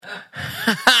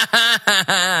Sorry,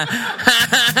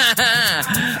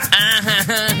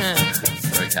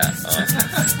 cat. Oh.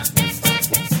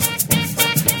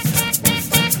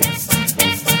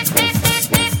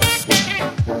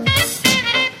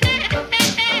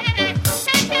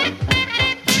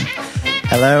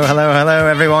 Hello,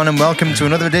 everyone, and welcome to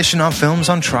another edition of Films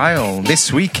on Trial.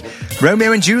 This week,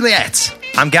 Romeo and Juliet.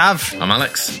 I'm Gav. I'm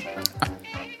Alex.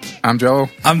 I'm Joel.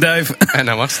 I'm Dave. And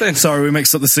I'm Austin. Sorry, we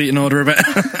mixed up the seating order a bit.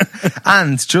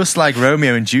 And just like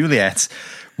Romeo and Juliet,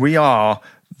 we are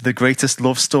the greatest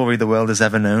love story the world has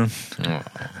ever known. Oh,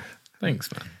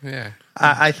 thanks, man. Yeah.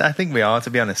 I think we are,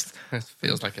 to be honest. It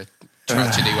feels like a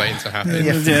tragedy waiting to happen.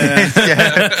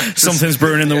 Yeah. Something's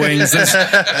brewing in the wings.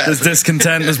 There's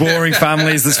discontent, there's warring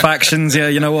families, there's factions. Yeah,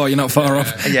 you know what? You're not far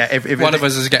off. Yeah, if One of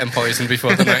us is getting poisoned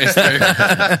before the night is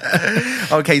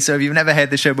through. Okay, so if you've never heard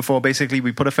the show before, basically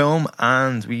we put a film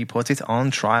and we put it on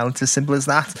trial. It's as simple as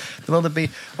that. There'll be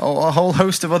a whole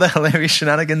host of other hilarious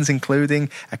shenanigans, including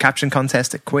a caption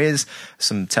contest, a quiz,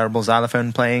 some terrible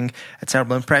xylophone playing, a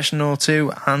terrible impression or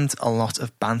two, and a lot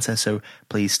of banter, so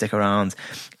please stick around.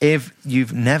 If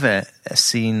you've never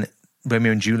seen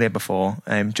Romeo and Juliet before,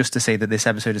 just to say that this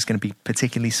episode is going to be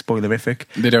particularly spoilerific.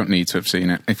 They don't need to have seen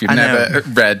it. If you've I never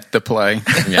read the play.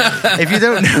 Yeah. If you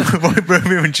don't know what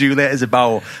Romeo and Juliet is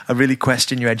about, I really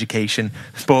question your education.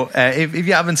 But if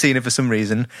you haven't seen it for some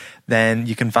reason, then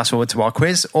you can fast forward to our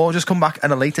quiz or just come back at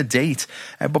a later date.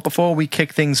 But before we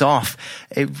kick things off,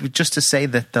 just to say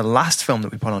that the last film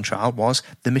that we put on trial was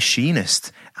The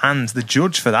Machinist. And the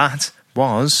judge for that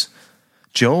was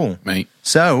Joel. Mate.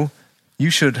 So you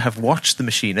should have watched The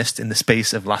Machinist in the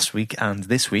space of last week and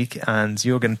this week, and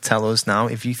you're going to tell us now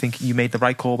if you think you made the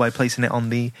right call by placing it on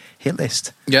the hit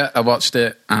list. Yeah, I watched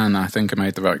it and I think I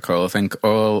made the right call. I think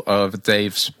all of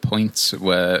Dave's points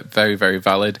were very, very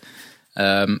valid.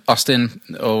 Austin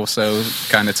also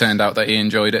kind of turned out that he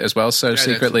enjoyed it as well, so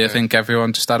secretly I think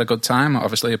everyone just had a good time,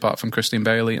 obviously apart from Christine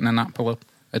Bale eating an apple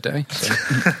a day. So.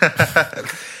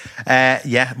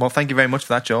 Yeah, well, thank you very much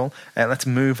for that, Joel. Let's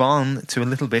move on to a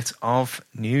little bit of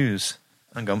news.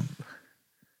 Hang on.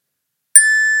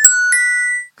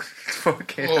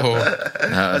 Fucking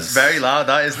that's very loud,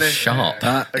 that, isn't it? Sharp.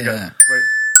 Okay, Yeah. wait.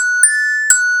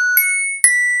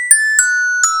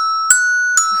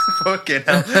 Fucking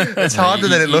hell. It's harder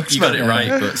than it looks, you man. got it right,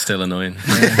 but still annoying.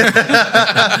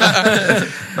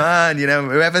 Man, you know,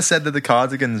 whoever said that the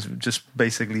Cardigans just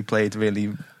basically played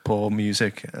really poor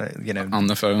music, you know. On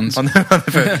the phones. On the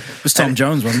phone. It was Tom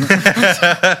Jones, wasn't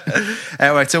it?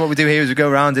 Right, so what we do here is we go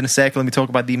around in a circle and we talk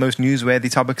about the most newsworthy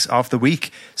topics of the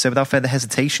week. So without further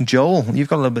hesitation, Joel, you've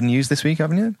got a little bit of news this week,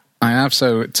 haven't you? I have.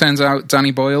 So it turns out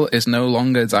Danny Boyle is no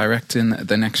longer directing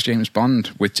the next James Bond,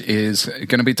 which is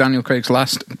going to be Daniel Craig's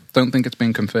last. Don't think it's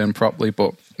been confirmed properly,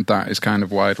 but that is kind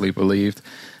of widely believed.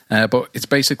 But it's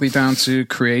basically down to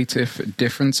creative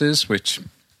differences, which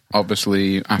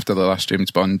obviously after the last James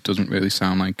Bond doesn't really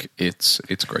sound like it's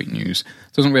great news.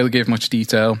 Doesn't really give much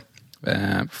detail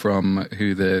from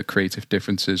who the creative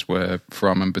differences were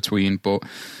from and between, but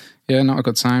yeah, not a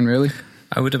good sign really.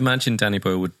 I would imagine Danny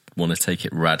Boyle would want to take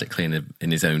it radically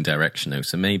in his own direction, though.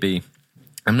 So maybe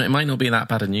it might not be that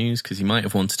bad of news, because he might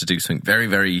have wanted to do something very,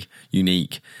 very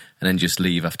unique and then just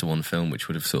leave after one film, which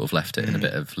would have sort of left it in a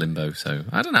bit of limbo. So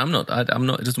I don't know. I'm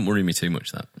not. It doesn't worry me too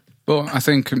much, that. But I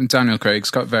think Daniel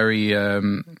Craig's got very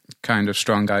kind of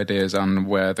strong ideas on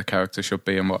where the character should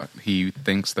be and what he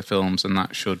thinks the films and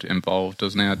that should involve,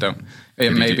 doesn't he?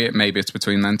 Maybe it's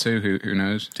between them two. Who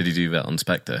knows? Did he do that on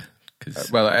Spectre?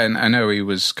 Well, and I know he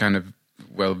was kind of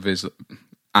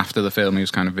after the film, he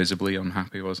was kind of visibly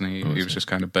unhappy, wasn't he? He was just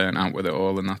kind of burnt out with it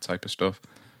all and that type of stuff.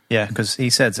 Yeah, because he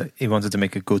said he wanted to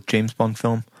make a good James Bond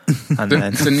film. And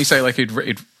then Didn't he say like he'd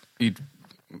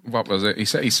what was it? He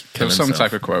said there was some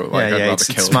type of quote like, I'd rather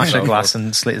he'd kill smash a himself. glass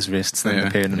and slit his wrists than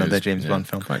appear in another James Bond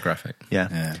film. Quite graphic.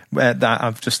 Yeah.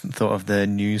 I've just thought of the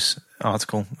news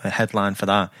article, a headline for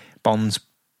that. Bond's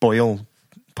Boyle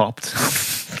popped.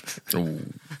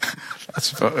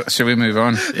 Should we move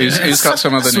on? Who's got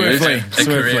some other news? A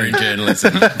career in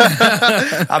journalism.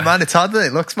 Man, it's harder than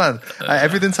it looks, man.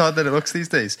 Everything's harder than it looks these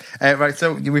days. Right,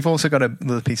 so we've also got a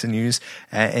little piece of news,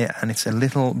 and it's a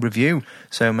little review.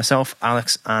 So myself,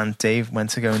 Alex, and Dave went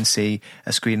to go and see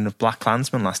a screening of Black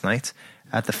Klansman last night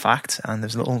at The Fact, and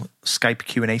there's a little Skype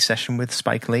Q&A session with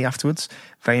Spike Lee afterwards.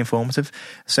 Very informative.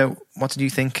 So what did you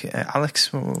think,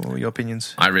 Alex? What were your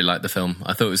opinions? I really liked the film.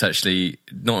 I thought it was actually,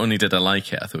 not only did I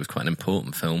like it, I thought it was quite an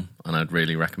important film, and I'd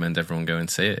really recommend everyone go and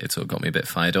see it. It sort of got me a bit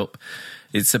fired up.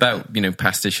 It's about,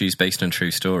 past issues based on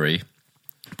true story,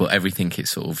 but everything,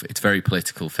 it's very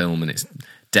political film, and it's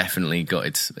definitely got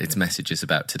its messages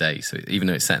about today. So even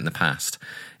though it's set in the past,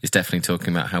 it's definitely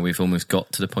talking about how we've almost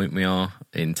got to the point we are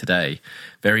in today.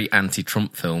 Very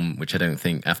anti-Trump film, which I don't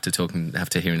think,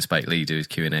 after hearing Spike Lee do his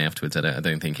Q&A afterwards, I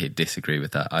don't think he'd disagree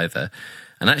with that either.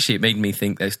 And actually, it made me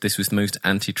think this was the most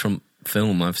anti-Trump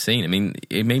film I've seen. I mean,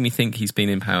 it made me think he's been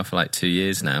in power for like 2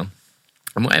 years now.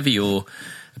 And whatever your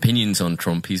opinions on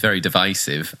Trump, he's very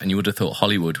divisive, and you would have thought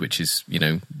Hollywood, which is,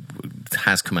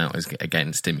 has come out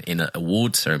against him in an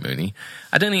award ceremony,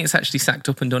 I don't think it's actually sacked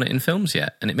up and done it in films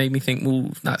yet. And it made me think,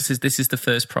 well, this is the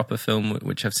first proper film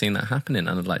which I've seen that happening,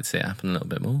 and I'd like to see it happen a little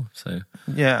bit more. So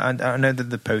yeah, I know that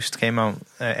the Post came out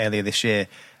earlier this year,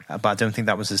 but I don't think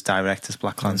that was as direct as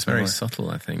Black Klansman. It's very subtle,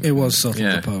 I think. It was subtle,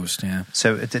 the Post, yeah.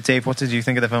 So, Dave, what did you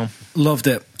think of the film? Loved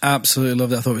it. Absolutely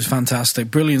loved it. I thought it was fantastic.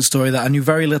 Brilliant story that I knew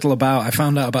very little about. I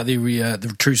found out about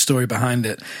the true story behind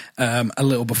it a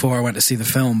little before I went to see the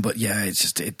film. But yeah,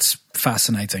 it's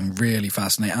fascinating, really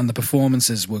fascinating. And the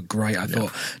performances were great. I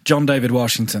thought John David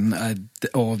Washington,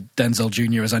 or Denzel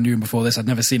Jr., as I knew him before this, I'd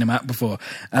never seen him act before.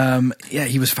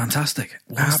 He was fantastic.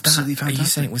 Absolutely fantastic. Are you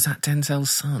saying, was that Denzel's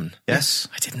son? Yes.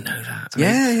 I didn't know that.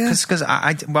 Yeah. Because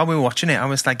I while we were watching it, I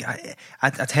was like,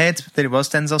 I'd heard that it was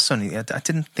Denzel's son. I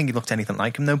didn't think he looked anything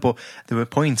like him, though, but there were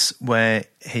points where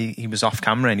he was off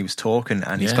camera and he was talking,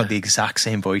 and he's got the exact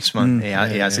same voice, man. He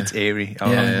has it eerie,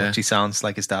 which he sounds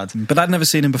like his dad. But I'd never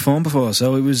seen him perform before,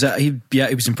 so it was he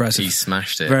was impressive. He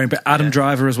smashed it. Adam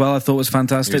Driver as well, I thought was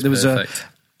fantastic. Was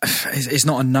it's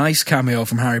not a nice cameo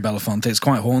from Harry Belafonte, it's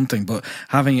quite haunting, but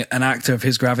having an actor of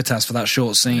his gravitas for that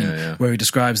short scene where he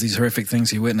describes these horrific things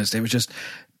he witnessed, it was just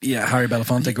Harry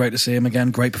Belafonte, great to see him again.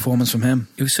 Great performance from him.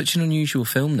 It was such an unusual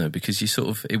film, though, because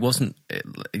it wasn't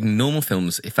in normal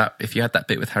films. If you had that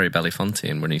bit with Harry Belafonte,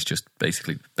 and when he's just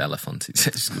basically Belafonte,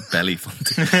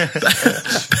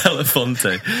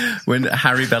 Belafonte, when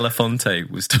Harry Belafonte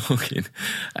was talking,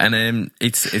 and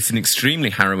it's an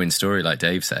extremely harrowing story, like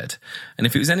Dave said. And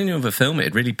if it was any other film,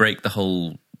 it'd really break the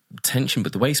whole tension.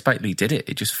 But the way Spike Lee did it,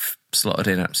 it just slotted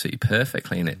in absolutely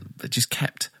perfectly, and it just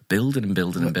kept building and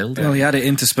building and building. Well, he had it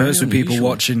interspersed with people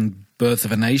watching Birth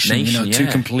of a Nation, two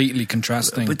completely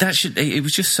contrasting. But it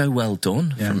was just so well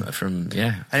done from And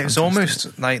it was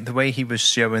almost like the way he was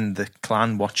showing the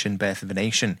clan watching Birth of a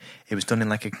Nation, it was done in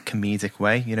like a comedic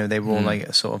way. They were all like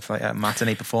a sort of like a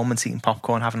matinee performance, eating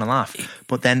popcorn, having a laugh.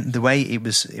 But then the way it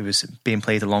was being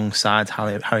played alongside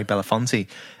Harry Belafonte,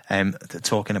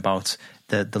 talking about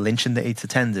the lynching that he'd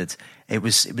attended, it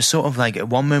was sort of like at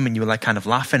one moment you were like kind of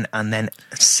laughing, and then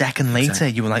a second later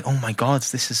you were like, oh my god,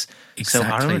 this is so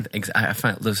harrowing. I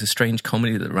felt there was a strange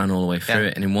comedy that ran all the way through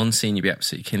it, and in one scene you'd be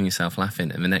absolutely killing yourself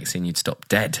laughing, and the next scene you'd stop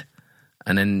dead,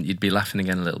 and then you'd be laughing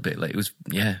again a little bit. Like it was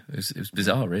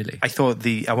bizarre, really. I thought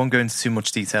I won't go into too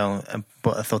much detail,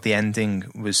 but I thought the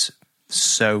ending was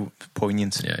so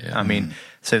poignant. I mean,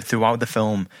 so throughout the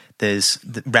film there's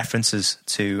references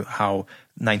to how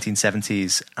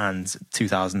 1970s and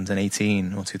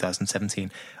 2018 or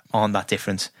 2017 aren't that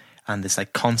different, and there's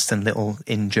like constant little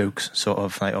in-jokes, sort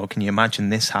of like, oh, can you imagine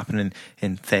this happening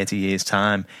in 30 years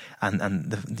time, and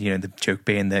the joke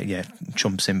being that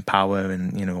Trump's in power,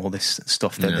 and all this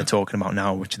stuff that they're talking about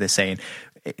now, which they're saying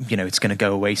it's going to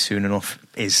go away soon enough,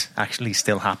 is actually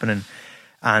still happening.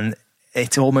 And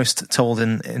it's almost told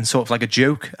in sort of like a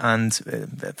joke, and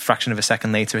a fraction of a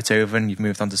second later it's over and you've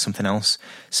moved on to something else.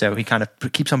 So he kind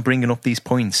of keeps on bringing up these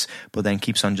points, but then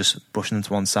keeps on just brushing them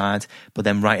to one side. But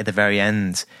then right at the very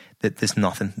end, there's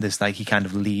nothing. There's like, he kind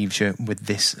of leaves you with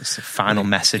this final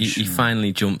message. He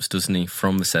finally jumps, doesn't he,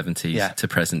 from the 70s to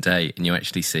present day, and you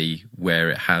actually see where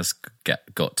it has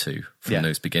got to from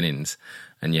those beginnings.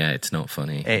 And it's not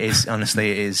funny. It is,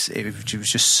 honestly, it was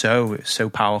just so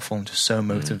powerful and just so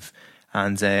emotive.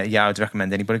 And I would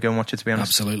recommend anybody go and watch it, to be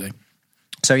honest. Absolutely.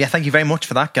 So thank you very much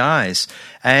for that, guys.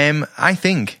 I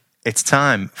think it's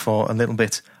time for a little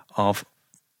bit of,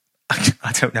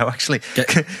 I don't know, actually.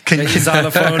 Get your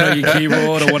xylophone or your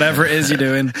keyboard or whatever it is you're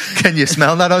doing. Can you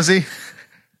smell that, Ozzy?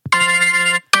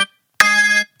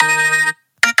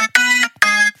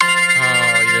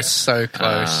 So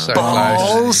close,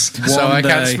 balls. Close. So I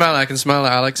can smell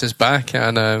that Alex is back,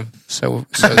 and so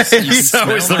is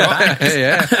the Rock.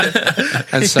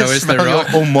 And so is the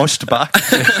Rock. Almost back.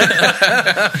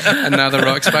 And now the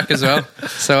Rock's back as well.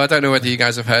 So I don't know whether you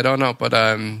guys have heard or not, but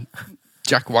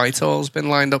Jack Whitehall's been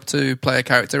lined up to play a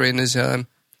character in his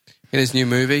new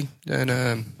movie,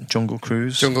 and Jungle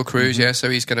Cruise. So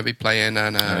he's going to be playing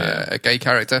a gay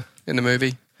character in the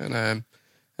movie, and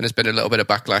there's been a little bit of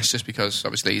backlash just because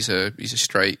obviously he's a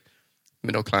straight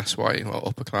middle class white or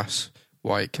upper class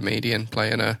white comedian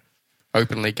playing a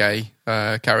openly gay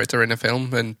character in a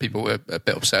film, and people were a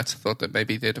bit upset. Thought that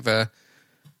maybe they'd have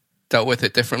dealt with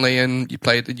it differently, and you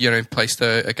placed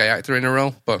a gay actor in a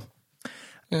role. But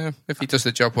yeah, if he does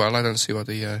the job well, I don't see what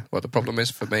the problem is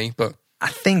for me. But I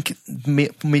think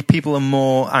people are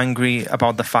more angry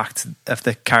about the fact of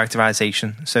the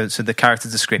characterization. So the character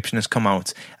description has come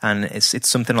out, and it's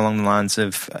something along the lines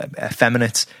of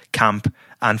effeminate, camp,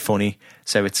 and funny.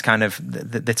 So it's kind of,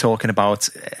 they're talking about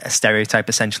a stereotype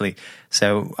essentially.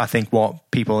 So I think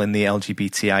what people in the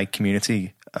LGBTI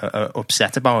community are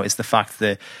upset about is the fact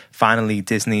that finally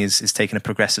Disney is taking a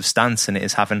progressive stance, and it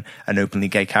is having an openly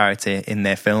gay character in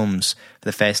their films for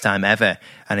the first time ever.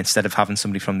 And instead of having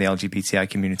somebody from the LGBTI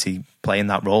community playing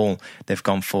that role, they've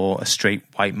gone for a straight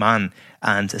white man,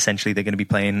 and essentially they're going to be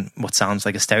playing what sounds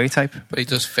like a stereotype. But he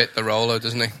does fit the role, though,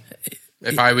 doesn't he?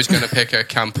 If I was going to pick a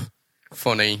camp,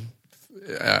 funny,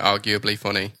 arguably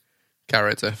funny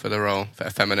character for the role, for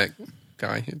effeminate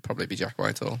guy, it'd probably be Jack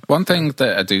Whitehall. One thing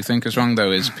that I do think is wrong,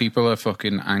 though, is people are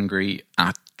fucking angry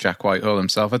at Jack Whitehall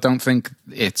himself. I don't think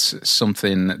it's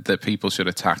something that people should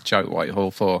attack Jack Whitehall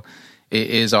for. It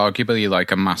is arguably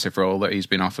like a massive role that he's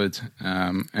been offered,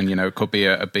 and it could be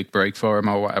a big break for him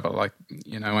or whatever.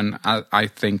 And I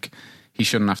think he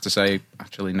shouldn't have to say,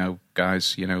 actually, no,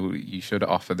 guys, you should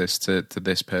offer this to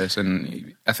this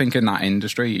person. I think in that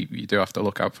industry, you do have to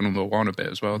look out for number one a bit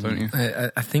as well, don't you?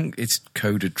 I think it's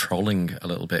coded trolling a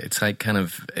little bit. It's like kind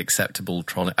of acceptable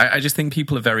trolling. I just think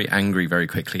people are very angry very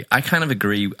quickly. I kind of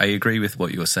agree. I agree with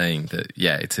what you're saying that,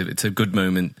 yeah, it's a good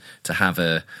moment to have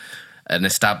an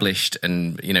established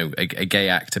and, a gay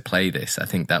actor play this. I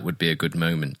think that would be a good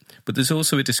moment. But there's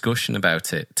also a discussion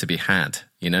about it to be had,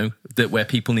 that where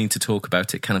people need to talk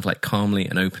about it kind of like calmly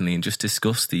and openly and just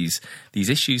discuss these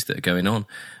issues that are going on.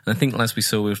 And I think, as we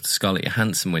saw with Scarlett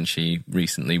Johansson when she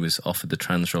recently was offered the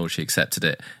trans role, she accepted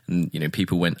it, and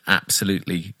people went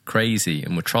absolutely crazy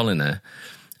and were trolling her.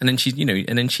 And then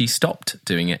she stopped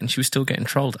doing it, and she was still getting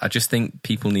trolled. I just think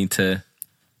people need to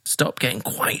stop getting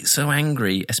quite so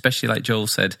angry, especially like Joel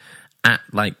said, at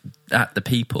the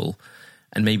people.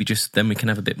 And maybe just then we can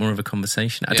have a bit more of a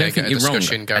conversation. I don't think you're wrong.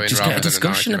 Just get a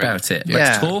discussion about it. Yeah.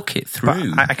 Let's talk it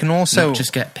through. But I can also not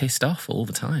just get pissed off all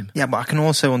the time. Yeah, but I can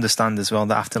also understand as well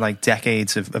that after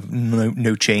decades of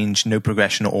no change, no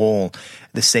progression at all,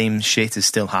 the same shit is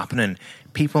still happening.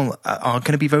 People are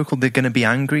going to be vocal. They're going to be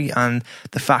angry, and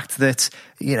the fact that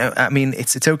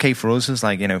it's okay for us as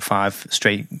 5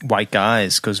 straight white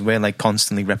guys because we're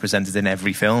constantly represented in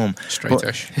every film.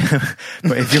 Straightish.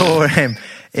 But if you're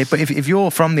if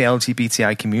you're from the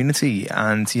LGBTI community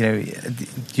and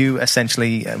you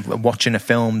essentially watching a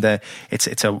film that it's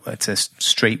a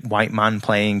straight white man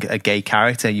playing a gay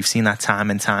character, you've seen that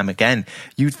time and time again,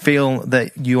 you'd feel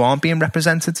that you aren't being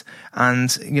represented.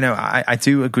 And I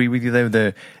do agree with you though that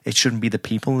it shouldn't be the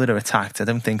people that are attacked. I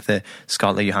don't think that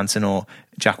Scarlett Johansson or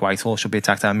Jack Whitehall should be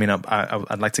attacked. I mean,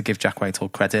 I'd like to give Jack Whitehall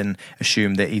credit and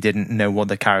assume that he didn't know what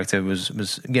the character was.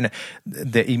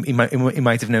 That he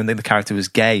might have known that the character was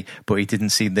gay, but he didn't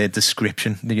see the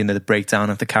description, the breakdown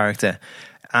of the character.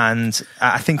 And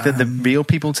I think that the real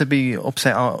people to be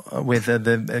upset with are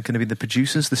going to be the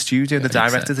producers, the studio, the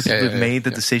directors, the people who've made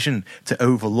the decision to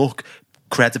overlook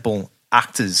credible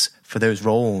actors for those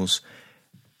roles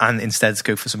and instead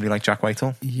go for somebody like Jack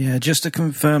Whitehall. Yeah, just to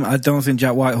confirm, I don't think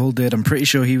Jack Whitehall did. I'm pretty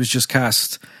sure he was just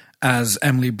cast as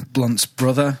Emily Blunt's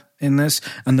brother in this,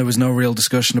 and there was no real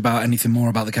discussion about anything more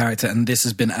about the character, and this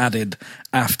has been added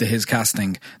after his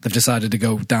casting. They've decided to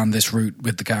go down this route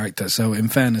with the character, so in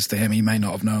fairness to him, he may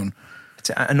not have known.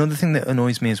 Another thing that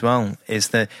annoys me as well is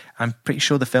that I'm pretty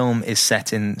sure the film is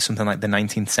set in something like the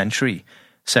 19th century.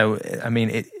 So, I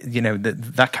mean,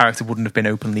 that character wouldn't have been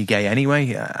openly gay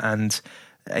anyway, and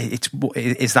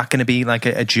is that going to be like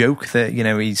a joke that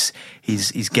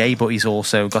he's gay, but he's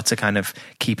also got to kind of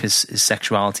keep his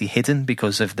sexuality hidden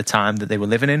because of the time that they were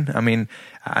living in? I mean,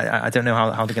 I don't know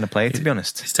how they're going to play it, to be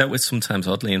honest. It's dealt with sometimes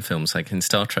oddly in films, like in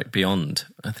Star Trek Beyond.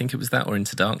 I think it was that, or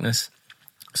Into Darkness.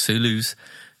 Sulu's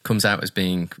comes out as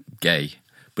being gay,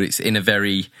 but it's in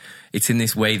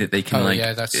this way that they can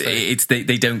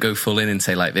they don't go full in and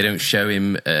say they don't show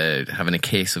him having a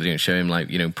kiss, or they don't show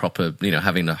him proper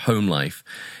having a home life.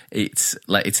 It's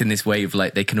in this way of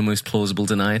they can almost plausible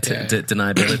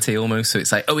deniability almost. So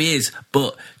it's he is,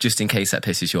 but just in case that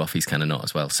pisses you off, he's kind of not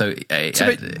as well. So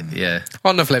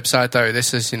On the flip side though,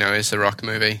 this is is a rock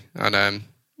movie, and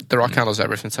The Rock handles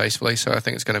everything tastefully, so I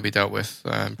think it's going to be dealt with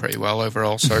pretty well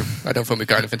overall. So I don't think we've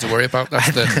got anything to worry about.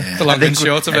 That's the long and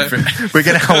short of it. We're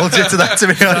going to hold you to that, to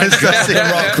be honest.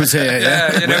 The Rock was here, yeah.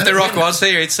 If The Rock was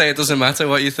here, he'd say it doesn't matter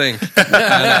what you think.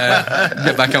 And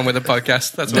get back on with the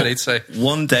podcast. That's what he'd say.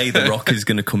 One day The Rock is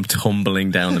going to come tumbling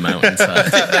down the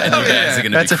mountainside, and you guys are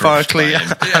going to be crushed by him.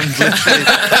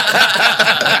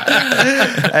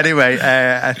 Anyway,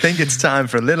 I think it's time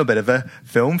for a little bit of a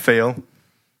film feel.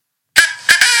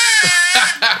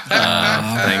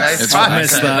 Thanks. It's back.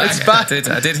 missed that. It's back.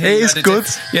 I did hear It you is had good.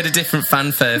 You had a different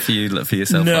fanfare for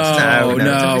yourself. No, last time. don't be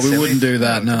we silly. wouldn't do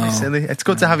that, Don't be no. silly. It's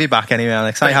good to have you back anyway,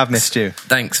 Alex. I have missed you.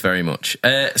 Thanks very much.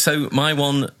 So my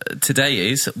one today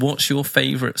is, what's your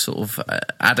favourite sort of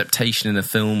adaptation in a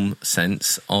film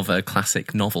sense of a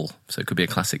classic novel? So it could be a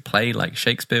classic play like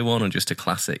Shakespeare one, or just a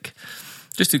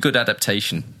good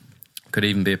adaptation. Could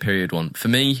even be a period one. For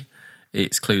me,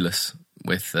 it's Clueless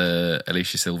with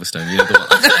Alicia Silverstone. You know the one.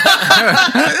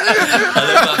 I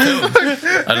love that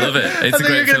film. I love it. It's I a thought you great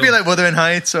were going to film. be like Wuthering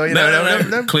Heights, or no.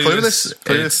 Clueless.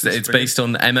 Clueless. It's based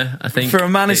on Emma, I think. For a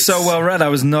man who's It's- so well read, I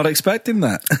was not expecting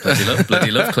that.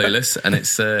 bloody love Clueless, and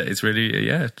it's really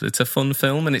it's a fun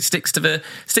film, and it sticks to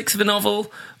the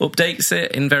novel, updates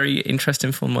it in very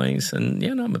interesting, fun ways, and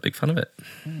I'm a big fan of it.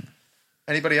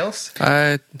 Anybody else?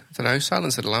 I don't know.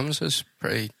 Silence of the Lambs is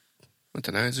pretty. I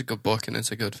don't know. It's a good book and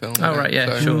it's a good film. Oh right,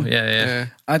 yeah, sure, yeah.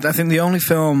 I think the only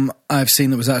film I've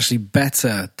seen that was actually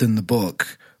better than the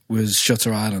book was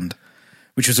Shutter Island,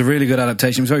 which was a really good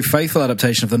adaptation. It was a very faithful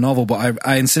adaptation of the novel, but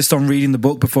I insist on reading the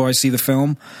book before I see the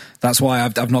film. That's why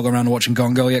I've not gone around to watching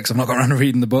Gone Girl yet, because I've not gone around to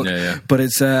reading the book. Yeah. But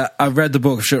it's I've read the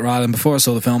book of Shutter Island before I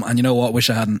saw the film, and you know what? Wish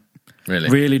I hadn't.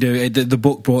 Really do. The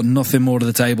book brought nothing more to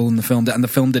the table than the film did, and the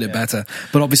film did it better.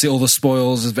 But obviously all the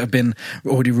spoils have been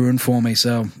already ruined for me,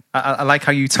 so... I like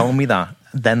how you told me that,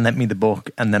 then lent me the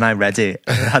book, and then I read it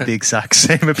and had the exact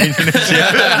same opinion as you.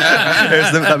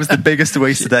 That was the biggest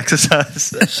wasted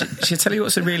exercise. Should I tell you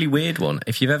what's a really weird one?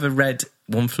 If you've ever read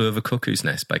One Flew Over Cuckoo's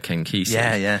Nest by Ken Kesey,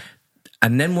 Yeah.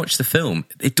 and then watch the film,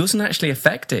 it doesn't actually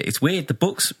affect it. It's weird. The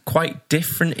book's quite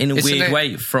different in a Isn't weird it?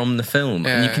 way from the film,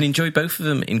 and you can enjoy both of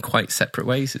them in quite separate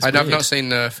ways. It's I've weird. not seen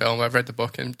the film. I've read the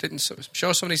book, and I'm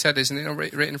sure somebody said, isn't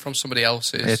it written from somebody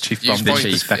else's Chief viewpoint? Bromwich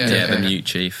Chief, perspective. the mute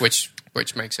chief.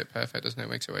 Which makes it perfect, doesn't it?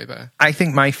 Makes it way better. I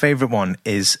think my favourite one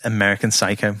is American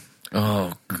Psycho,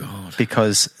 Oh God!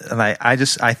 because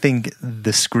I think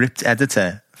the script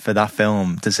editor for that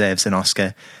film deserves an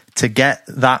Oscar. To get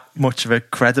that much of a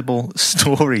credible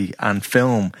story and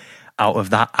film out of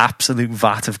that absolute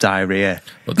vat of diarrhea.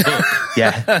 But the book,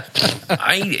 Yeah.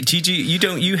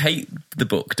 you hate the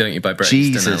book, don't you? By Bret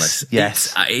Easton Jesus, Ellis.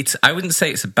 yes. It's. I wouldn't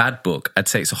say it's a bad book. I'd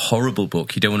say it's a horrible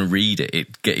book. You don't want to read it.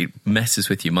 It messes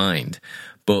with your mind.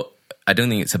 But I don't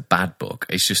think it's a bad book.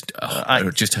 It's just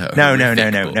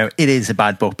No. It is a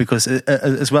bad book, because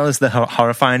as well as the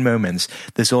horrifying moments,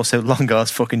 there's also long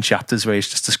ass fucking chapters where he's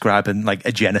just describing like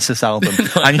a Genesis album,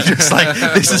 and you're just like,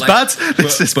 this is bad.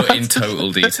 This is but bad. in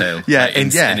total detail. Yeah, Like,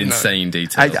 in insane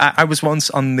detail. I was once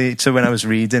so when I was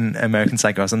reading American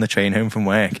Psycho, I was on the train home from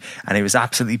work, and it was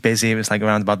absolutely busy. It was like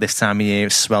around about this time of year, it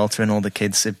was sweltering. All the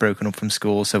kids had broken up from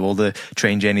school, so all the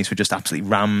train journeys were just absolutely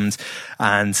rammed,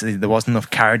 and there wasn't enough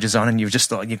carriages on, and you just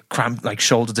thought you cramped like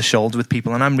shoulder to shoulder with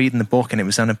people. And I'm reading the book, and it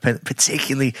was on a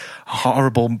particularly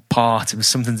horrible part. It was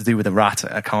something to do with a rat.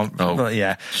 I can't.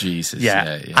 Jesus.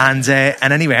 Yeah. Yeah.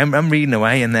 And anyway, I'm reading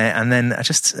away, and then I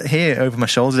just hear over my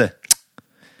shoulder,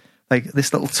 like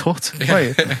this little tut.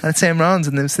 Wait, and I turn around,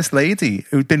 and there was this lady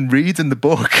who'd been reading the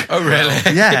book. Oh,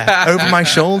 really? Yeah, over my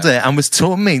shoulder, and was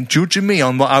judging me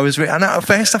on what I was reading. And at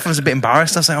first off, I was a bit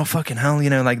embarrassed. I was like, oh, fucking hell,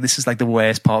 like this is like the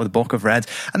worst part of the book I've read.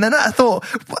 And then I thought,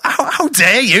 how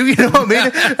dare you? You know what I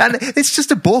mean? And it's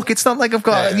just a book. It's not like I've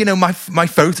got, my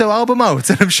photo album out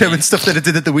and I'm showing stuff that I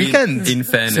did at the weekend. In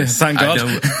fairness, Thank God.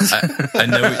 I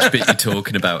know which bit you're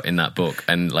talking about in that book,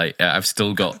 and like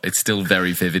it's still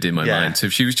very vivid in my mind. So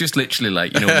if she was just literally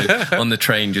like, on the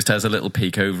train, just has a little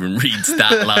peek over and reads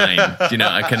that line,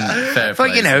 I can fair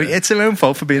But play. it's her own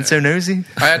fault for being so nosy.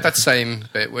 I had that same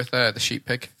bit with the sheep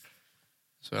pig.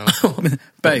 So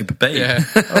Babe. yeah,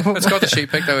 it's got the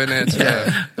sheep pig though in it.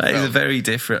 That is a very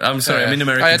different. I'm sorry, Yeah. I'm in I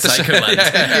American had to say- Psycho land,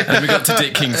 and we got to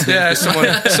Dick Kingston. Yeah,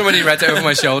 somebody read it over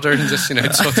my shoulder and just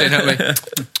tucked in at me.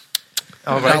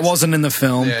 That wasn't in the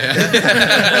film.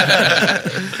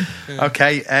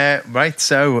 Okay, right.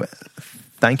 So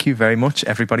thank you very much,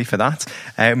 everybody, for that.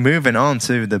 Moving on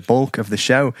to the bulk of the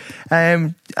show.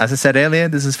 As I said earlier,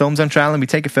 this is Films on Trial, and we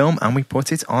take a film and we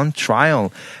put it on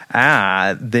trial.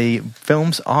 The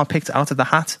films are picked out of the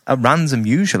hat at random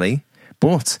usually,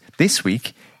 but this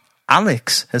week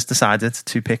Alex has decided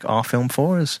to pick our film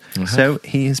for us. So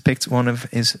he has picked one of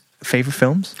his favourite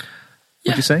films,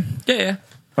 would you say? Yeah.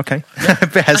 Okay. A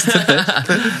bit hesitant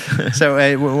there.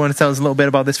 So want to tell us a little bit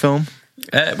about this film?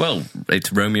 Well,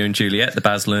 it's Romeo and Juliet, the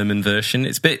Baz Luhrmann version.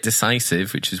 It's a bit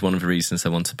decisive, which is one of the reasons I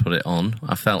want to put it on.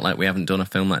 I felt like we haven't done a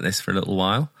film like this for a little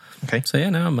while. Okay. So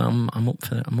yeah, no, I'm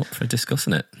up for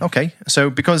discussing it. Okay. So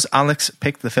because Alex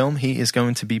picked the film, he is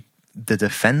going to be the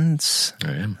defence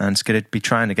and is going to be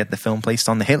trying to get the film placed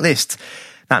on the hit list.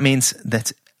 That means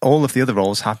that all of the other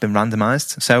roles have been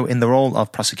randomised. So in the role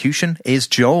of prosecution is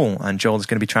Joel, and Joel is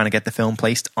going to be trying to get the film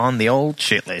placed on the old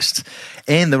shit list.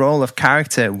 In the role of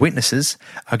character witnesses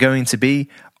are going to be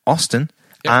Austin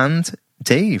and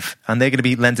Dave, and they're going to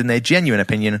be lending their genuine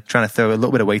opinion, trying to throw a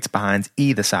little bit of weight behind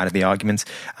either side of the argument.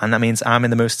 And that means I'm in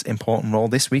the most important role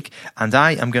this week, and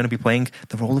I am going to be playing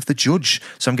the role of the judge.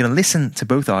 So I'm going to listen to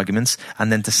both arguments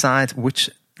and then decide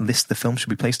which list the film should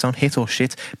be placed on, hit or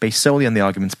shit, based solely on the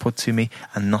arguments put to me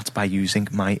and not by using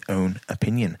my own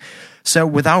opinion. So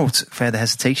without further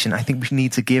hesitation, I think we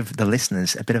need to give the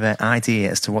listeners a bit of an idea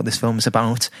as to what this film is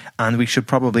about, and we should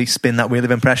probably spin that wheel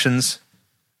of impressions.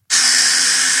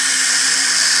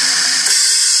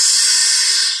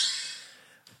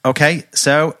 Okay,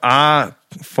 so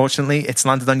fortunately, it's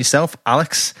landed on yourself,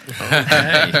 Alex.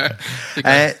 Okay. You've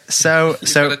got So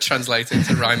to translate it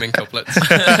to rhyming couplets.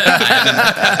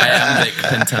 Iambic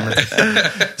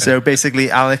pentameter. So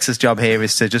basically, Alex's job here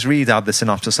is to just read out the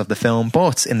synopsis of the film,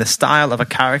 but in the style of a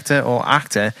character or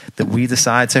actor that we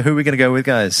decide. So who are we going to go with,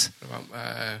 guys? What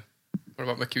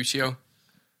about Mercutio?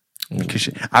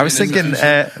 I was thinking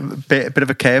a bit of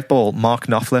a curveball. Mark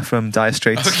Knopfler from Dire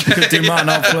Straits. Could do Martin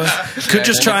Knopfler. Could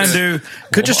just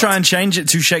try and change it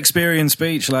to Shakespearean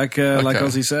speech, like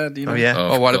Ozzy said. You know? Oh yeah.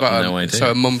 Oh, Or what I've got about no idea.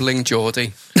 so a mumbling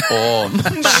Geordie or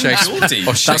Geordie?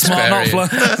 or That's Martin Shakespearean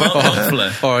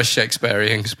Knopfler. or a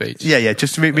Shakespearean speech? Yeah.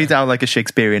 Just read out like a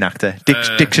Shakespearean actor.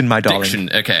 Diction, my darling. Diction,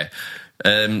 okay.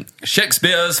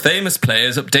 Shakespeare's famous play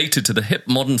is updated to the hip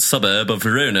modern suburb of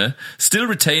Verona, still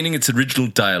retaining its original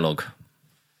dialogue.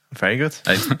 Very good.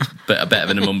 But better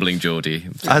than a mumbling Geordie.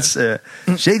 As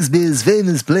Shakespeare's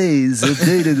famous plays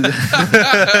updated.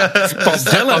 Bob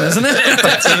Dylan, isn't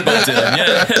it? Bob Dylan,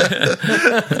 yeah.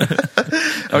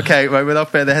 Okay, right,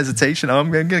 without further hesitation,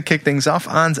 I'm going to kick things off,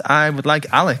 and I would like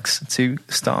Alex to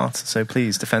start. So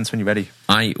please, defense when you're ready.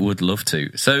 I would love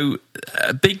to. So,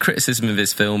 a big criticism of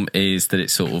this film is that it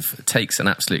sort of takes an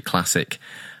absolute classic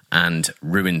and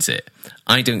ruins it.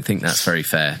 I don't think that's very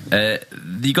fair.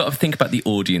 You got to think about the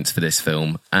audience for this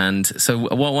film, and so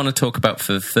what I want to talk about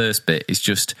for the first bit is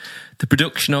just the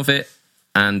production of it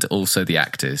and also the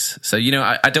actors. So, you know,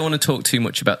 I don't want to talk too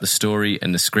much about the story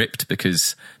and the script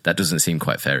because that doesn't seem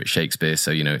quite fair. It's Shakespeare,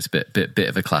 so, you know, it's a bit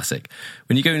of a classic.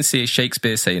 When you go and see a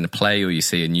Shakespeare, say, in a play, or you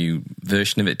see a new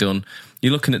version of it done,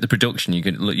 you're looking at the production,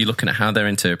 you're looking at how they're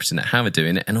interpreting it, how they're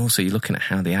doing it, and also you're looking at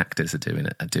how the actors are doing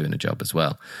a job as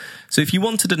well. So if you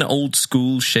wanted an old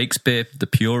school Shakespeare, the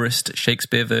purest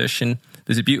Shakespeare version,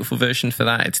 there's a beautiful version for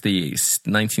that. It's the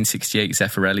 1968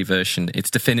 Zeffirelli version. It's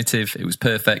definitive. It was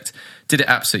perfect. Did it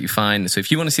absolutely fine. So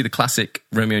if you want to see the classic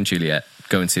Romeo and Juliet,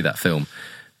 go and see that film.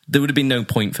 There would have been no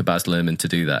point for Baz Luhrmann to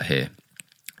do that here.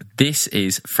 This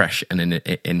is fresh and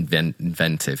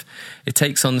inventive. It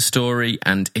takes on the story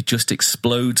and it just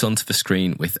explodes onto the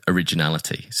screen with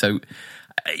originality. So,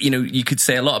 you know, you could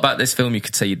say a lot about this film. You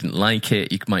could say you didn't like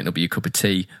it. It might not be your cup of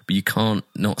tea, but you can't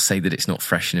not say that it's not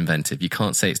fresh and inventive. You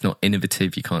can't say it's not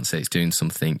innovative. You can't say it's doing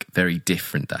something very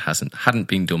different that hadn't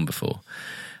been done before.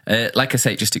 Like I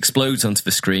say, it just explodes onto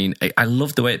the screen. I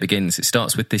love the way it begins. It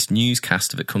starts with this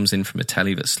newscaster that comes in from a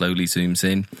telly that slowly zooms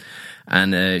in.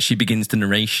 And she begins the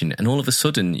narration, and all of a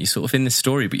sudden you're sort of in this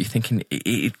story, but you're thinking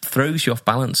it throws you off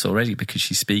balance already because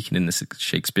she's speaking in the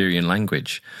Shakespearean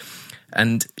language.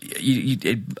 And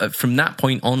from that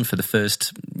point on, for the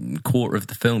first quarter of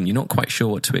the film, you're not quite sure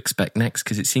what to expect next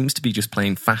because it seems to be just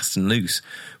playing fast and loose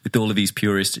with all of these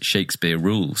purist Shakespeare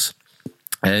rules.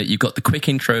 You've got the quick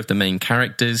intro of the main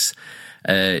characters.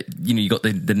 You got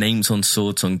the names on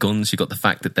swords, on guns. You've got the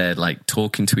fact that they're like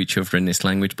talking to each other in this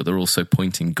language, but they're also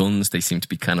pointing guns. They seem to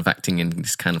be kind of acting in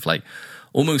this kind of like,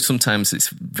 almost sometimes it's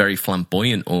very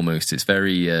flamboyant almost. It's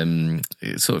very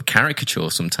sort of caricature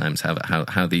sometimes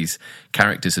how these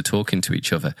characters are talking to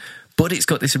each other. But it's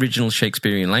got this original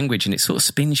Shakespearean language and it sort of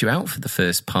spins you out for the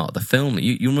first part of the film.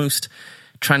 You're almost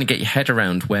trying to get your head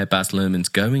around where Baz Luhrmann's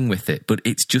going with it, but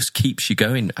it just keeps you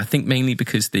going. I think mainly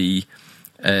because the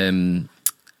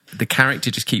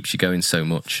character just keeps you going so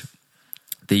much.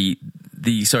 The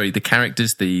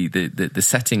characters, the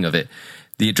setting of it,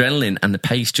 the adrenaline and the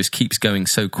pace just keeps going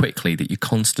so quickly that you're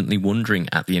constantly wondering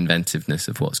at the inventiveness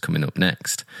of what's coming up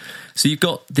next. So you've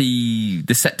got the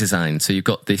set design. So you've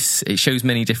got this, it shows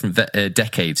many different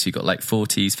decades. So you've got like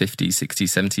 40s, 50s, 60s,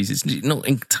 70s. It's not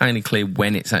entirely clear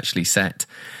when it's actually set.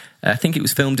 I think it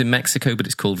was filmed in Mexico, but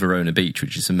it's called Verona Beach,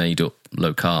 which is a made-up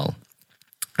locale.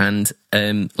 And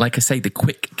like I say, the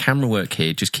quick camera work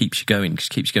here just keeps you going.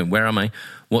 Where am I?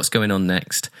 What's going on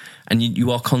next? And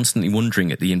you are constantly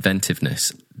wondering at the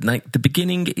inventiveness. Like, the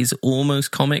beginning is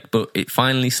almost comic, but it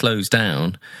finally slows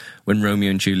down when Romeo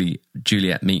and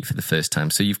Juliet meet for the first time.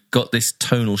 So you've got this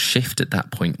tonal shift at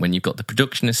that point when you've got the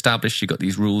production established, you've got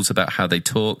these rules about how they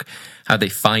talk, how they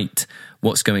fight,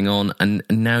 what's going on, and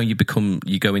now you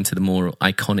go into the more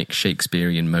iconic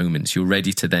Shakespearean moments. You're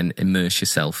ready to then immerse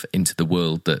yourself into the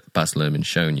world that Baz Luhrmann's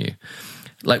shown you.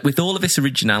 Like, with all of this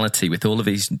originality, with all of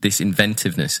this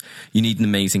inventiveness, you need an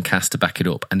amazing cast to back it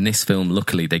up. And this film,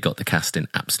 luckily, they got the casting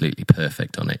absolutely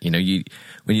perfect on it. You know,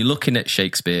 when you're looking at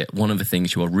Shakespeare, one of the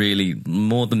things you are really,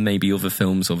 more than maybe other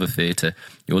films, other theatre,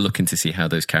 you're looking to see how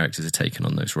those characters are taken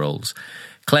on those roles.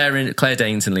 Claire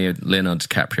Danes and Leonardo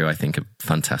DiCaprio, I think, are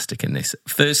fantastic in this.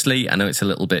 Firstly, I know it's a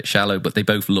little bit shallow, but they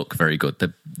both look very good.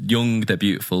 They're young, they're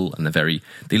beautiful, and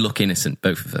they look innocent,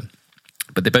 both of them.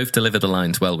 But they both deliver the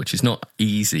lines well, which is not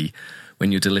easy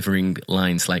when you're delivering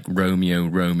lines like Romeo,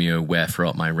 Romeo, wherefore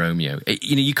art my Romeo.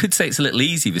 You could say it's a little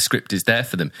easy, the script is there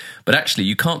for them, but actually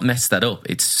you can't mess that up.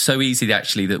 It's so easy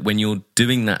actually that when you're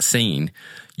doing that scene,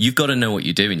 you've got to know what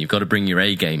you're doing. You've got to bring your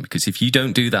A game, because if you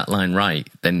don't do that line right,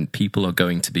 then people are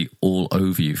going to be all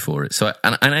over you for it. So,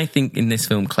 and I think in this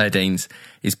film, Claire Danes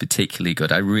is particularly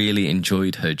good. I really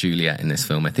enjoyed her Juliet in this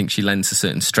film. I think she lends a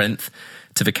certain strength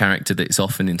to the character that is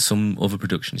often in some other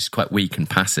productions quite weak and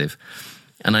passive.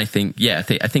 And I think, I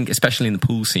think especially in the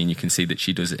pool scene, you can see that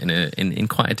she does it in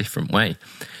quite a different way.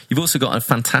 You've also got a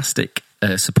fantastic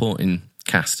supporting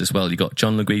cast as well. You've got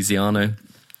John Leguizamo,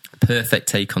 perfect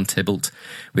take on Tybalt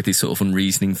with his sort of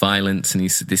unreasoning violence and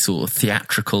this sort of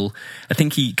theatrical. I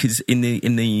think because in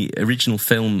the original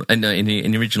film, in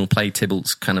the original play,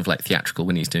 Tybalt's kind of like theatrical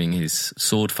when he's doing his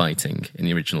sword fighting in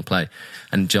the original play,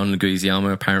 and John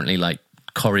Leguizamo apparently like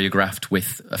choreographed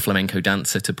with a flamenco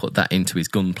dancer to put that into his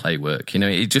gunplay work. You know,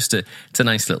 it's a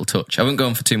nice little touch. I won't go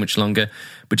on for too much longer,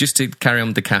 but just to carry on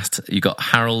with the cast, you got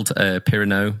Harold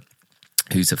Perrineau,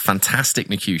 who's a fantastic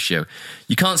Mercutio.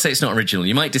 You can't say it's not original.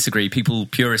 You might disagree.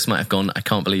 Purists might have gone, I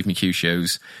can't believe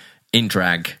Mercutio's in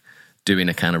drag doing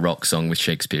a kind of rock song with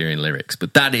Shakespearean lyrics.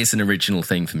 But that is an original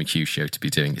thing for Mercutio to be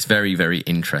doing. It's very, very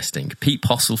interesting. Pete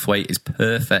Postlethwaite is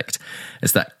perfect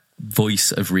as that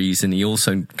voice of reason. He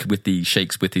also,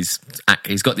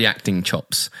 he's got the acting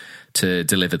chops to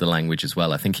deliver the language as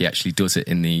well. I think he actually does it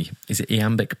in is it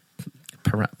iambic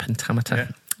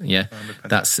pentameter? Yeah,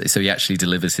 so he actually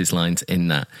delivers his lines in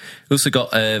that. We also got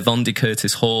Vondie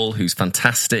Curtis Hall, who's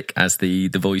fantastic as the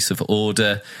voice of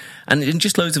order, and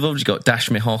just loads of others. You've got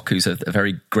Dashmir Hock, who's a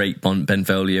very great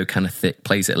Benvolio kind of thick,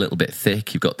 plays it a little bit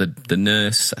thick. You've got the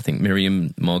nurse, I think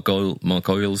Miriam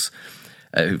Margolyes,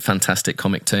 fantastic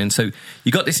comic turn. So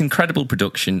you got this incredible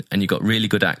production, and you've got really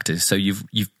good actors. So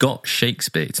you've got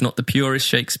Shakespeare. It's not the purest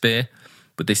Shakespeare,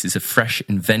 but this is a fresh,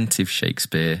 inventive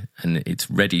Shakespeare, and it's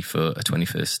ready for a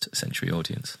 21st century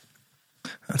audience.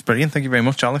 That's brilliant. Thank you very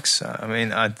much, Alex. I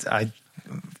mean, I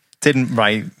didn't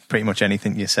write pretty much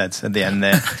anything you said at the end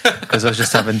there because I was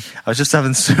just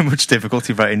having so much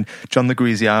difficulty writing John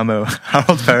Leguizamo,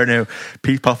 Harold Perrineau,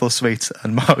 Pete Postlethwaite,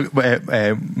 and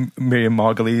Miriam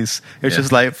Margolyes. It was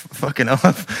just like, fucking hell,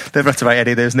 I've never had to write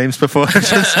any of those names before. I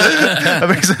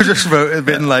just wrote a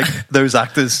bit like those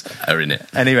actors are in it.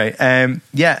 Anyway,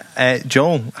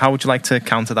 Joel, how would you like to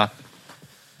counter that?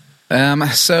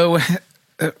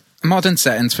 Modern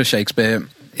settings for Shakespeare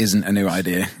isn't a new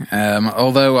idea.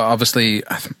 Although, obviously,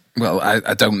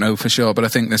 I don't know for sure, but I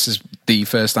think this is the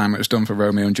first time it was done for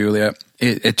Romeo and Juliet.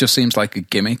 It just seems like a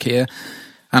gimmick here.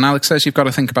 And Alex says you've got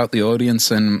to think about the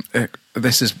audience, and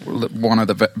this is one of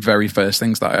the very first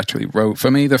things that I actually wrote. For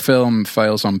me, the film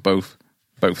fails on both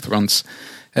fronts.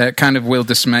 It kind of will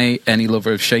dismay any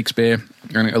lover of Shakespeare,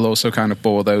 and it'll also kind of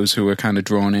bore those who are kind of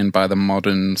drawn in by the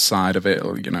modern side of it,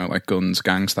 you know, like guns,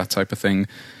 gangs, that type of thing.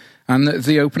 And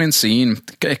the opening scene,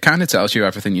 it kind of tells you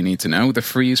everything you need to know. The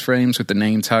freeze frames with the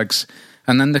name tags,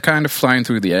 and then the kind of flying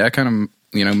through the air, kind of,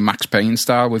 you know, Max Payne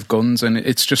style with guns, and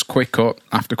it's just quick cut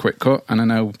after quick cut. And I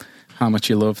know how much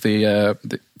you love the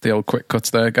old quick cuts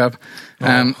there, Gab.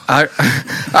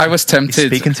 I was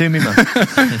tempted. He's speaking to me, man.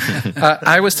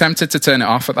 I was tempted to turn it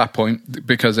off at that point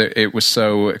because it was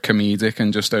so comedic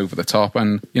and just over the top.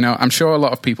 And, you know, I'm sure a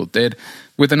lot of people did.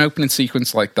 With an opening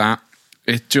sequence like that,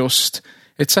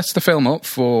 it sets the film up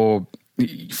for,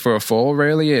 for a fall,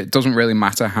 really. It doesn't really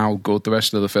matter how good the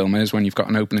rest of the film is when you've got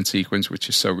an opening sequence which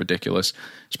is so ridiculous,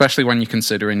 especially when you're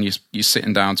considering you're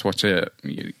sitting down to watch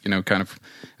kind of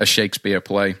a Shakespeare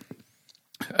play.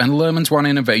 And Luhrmann's one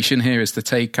innovation here is to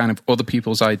take kind of other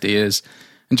people's ideas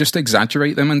and just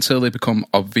exaggerate them until they become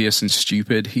obvious and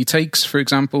stupid. He takes, for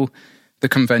example, the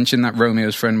convention that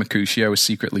Romeo's friend Mercutio is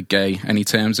secretly gay, and he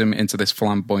turns him into this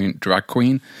flamboyant drag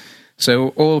queen. So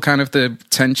all kind of the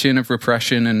tension of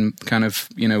repression and kind of,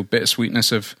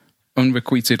 bittersweetness of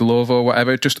unrequited love or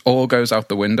whatever, it just all goes out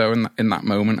the window in that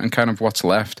moment, and kind of what's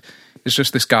left is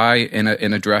just this guy in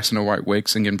a dress and a white wig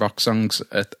singing rock songs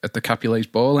at the Capulets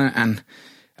ball, and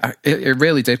it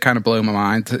really did kind of blow my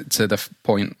mind to the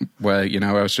point where,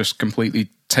 I was just completely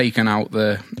taken out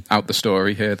the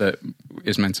story here that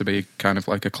is meant to be kind of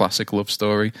like a classic love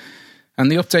story.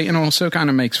 And the updating also kind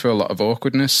of makes for a lot of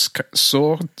awkwardness.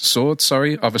 Swords,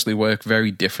 obviously work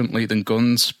very differently than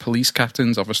guns. Police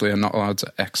captains obviously are not allowed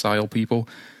to exile people.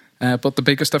 But the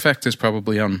biggest effect is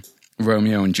probably on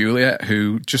Romeo and Juliet,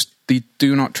 who they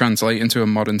do not translate into a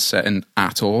modern setting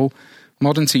at all.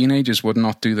 Modern teenagers would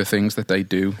not do the things that they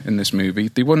do in this movie.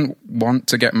 They wouldn't want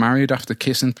to get married after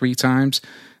kissing 3 times.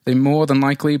 They more than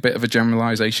likely, a bit of a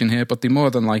generalisation here, but they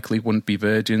more than likely wouldn't be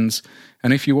virgins.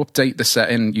 And if you update the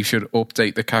setting, you should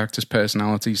update the characters'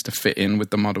 personalities to fit in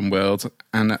with the modern world.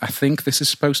 And I think this is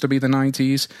supposed to be the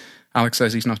 90s. Alex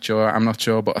says he's not sure. I'm not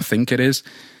sure, but I think it is.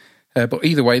 But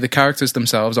either way, the characters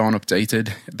themselves aren't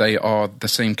updated. They are the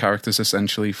same characters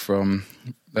essentially from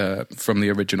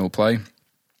the original play.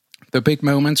 The big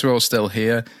moments are all still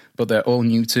here, but they're all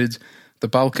neutered. The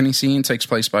balcony scene takes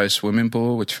place by a swimming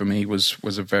pool, which for me was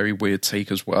a very weird take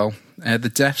as well.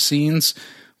 The death scenes,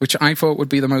 which I thought would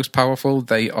be the most powerful,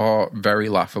 they are very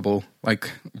laughable.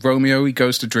 Like Romeo, he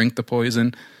goes to drink the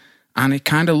poison, and it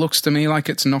kind of looks to me like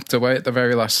it's knocked away at the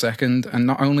very last second. And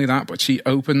not only that, but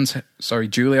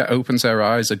Juliet opens her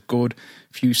eyes a good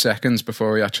few seconds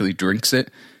before he actually drinks it.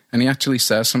 And he actually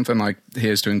says something like,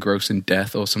 "Here's to engrossing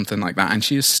death," or something like that. And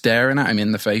she is staring at him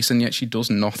in the face, and yet she does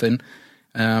nothing.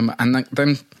 And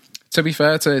then, to be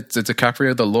fair to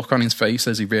DiCaprio, the look on his face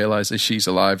as he realizes she's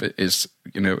alive is,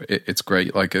 it's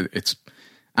great. Like, it's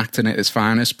acting at its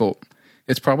finest, but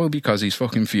it's probably because he's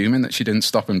fucking fuming that she didn't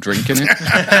stop him drinking it.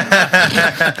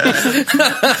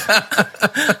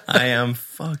 I am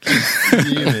fucking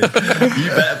fuming.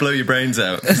 You better blow your brains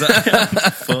out.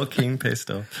 I'm fucking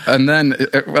pissed off. And then,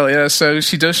 so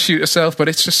she does shoot herself, but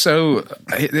it's just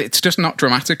it's just not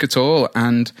dramatic at all.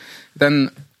 And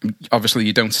then, obviously,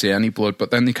 you don't see any blood,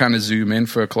 but then they kind of zoom in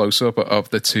for a close-up of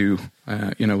the two,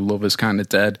 lovers kind of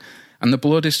dead. And the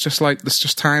blood is just like, there's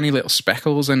just tiny little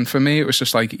speckles. And for me, it was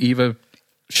just like either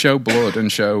show blood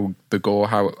and show the gore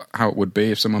how it would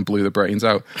be if someone blew the brains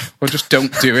out, or just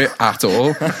don't do it at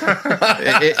all.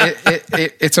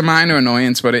 It's a minor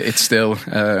annoyance, but it's still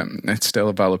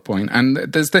a valid point. And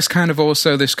there's this kind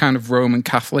of Roman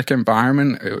Catholic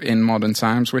environment in modern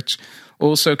times, which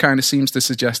also kind of seems to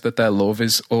suggest that their love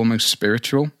is almost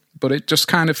spiritual, but it just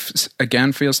kind of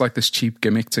again feels like this cheap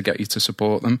gimmick to get you to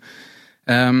support them.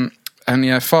 And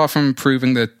yeah, far from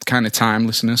improving the kind of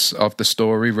timelessness of the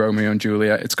story, Romeo and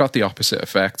Juliet, it's got the opposite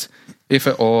effect. If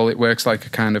at all, it works like a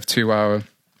kind of 2-hour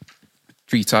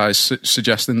treatise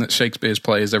suggesting that Shakespeare's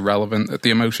play is irrelevant, that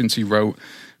the emotions he wrote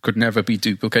could never be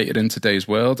duplicated in today's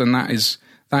world, and that is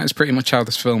pretty much how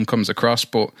this film comes across.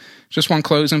 But just one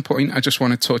closing point, I just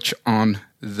want to touch on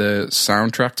the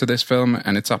soundtrack to this film,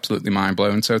 and it's absolutely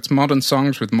mind-blowing. So it's modern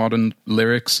songs with modern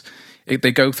lyrics.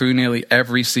 They go through nearly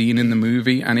every scene in the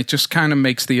movie, and it just kind of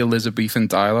makes the Elizabethan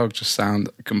dialogue just sound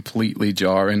completely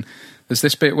jarring. There's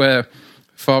this bit where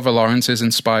Father Lawrence is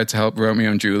inspired to help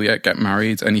Romeo and Juliet get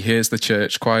married, and he hears the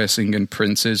church choir singing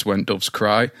Princes When Doves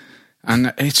Cry.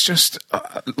 And it's just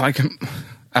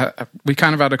we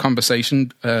kind of had a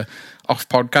conversation off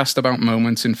podcast about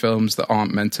moments in films that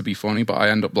aren't meant to be funny, but I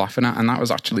end up laughing at, and that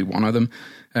was actually one of them.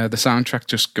 The soundtrack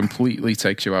just completely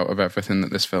takes you out of everything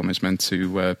that this film is meant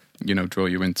to, draw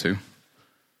you into.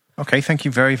 Okay, thank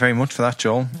you very, very much for that,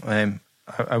 Joel.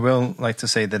 I will like to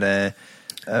say that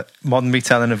modern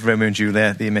retelling of Romeo and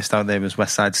Juliet that you missed out there was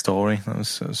West Side Story. That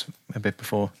was a bit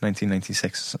before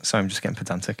 1996. Sorry, I'm just getting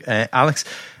pedantic. Alex,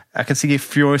 I can see you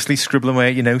furiously scribbling away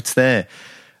at your notes there.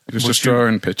 He was just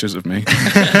drawing pictures of me.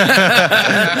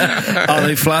 Are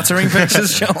they flattering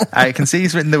pictures, Joel? I can see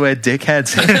he's written the word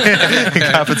dickhead in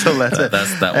capital letter.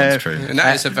 That one's true. And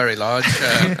that is a very large...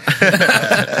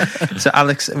 So,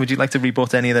 Alex, would you like to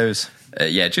rebut any of those?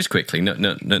 Yeah, just quickly.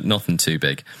 Nothing too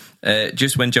big.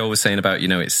 Just when Joel was saying about,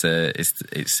 it's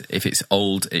if it's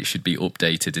old, it should be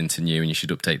updated into new, and you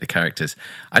should update the characters.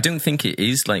 I don't think it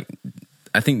is.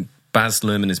 I think Baz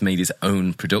Luhrmann has made his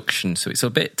own production, so it's a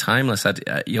bit timeless.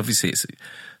 Obviously, it's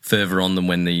further on than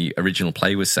when the original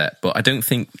play was set, but I don't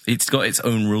think it's got its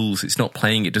own rules. It's not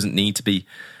playing. It doesn't need to be.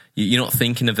 You're not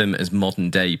thinking of them as modern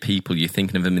day people. You're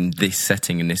thinking of them in this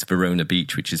setting, in this Verona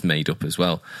beach, which is made up as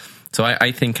well. So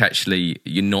I think actually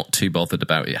you're not too bothered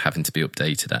about it having to be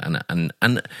updated.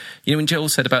 And when Joel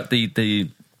said about there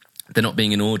not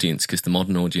being an audience because the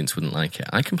modern audience wouldn't like it,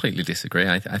 I completely disagree.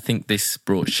 I think this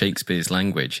brought Shakespeare's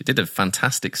language. It did a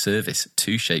fantastic service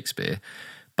to Shakespeare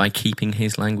by keeping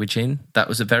his language in. That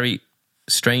was a very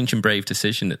strange and brave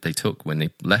decision that they took when they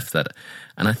left that.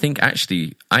 And I think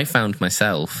actually I found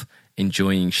myself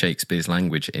enjoying Shakespeare's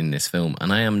language in this film.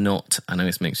 And I know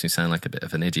this makes me sound like a bit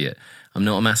of an idiot, I'm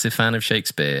not a massive fan of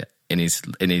Shakespeare in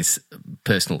his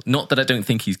personal, not that I don't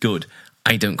think he's good,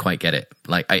 I don't quite get it.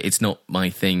 It's not my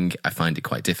thing. I find it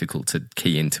quite difficult to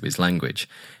key into his language.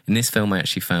 In this film I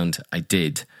actually found I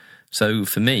did. So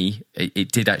for me,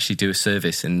 it did actually do a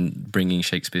service in bringing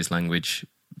Shakespeare's language,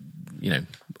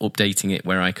 updating it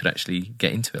where I could actually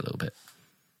get into it a little bit.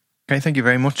 Okay, thank you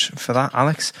very much for that,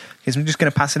 Alex. Because I'm just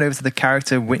going to pass it over to the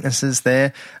character witnesses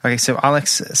there. Okay, so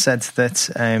Alex said that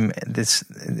it's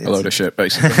a load of shit,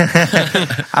 basically.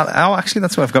 Actually,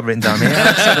 that's what I've got written down here.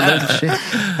 Alex said a load of shit.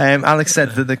 Alex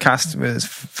said that the cast was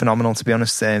phenomenal, to be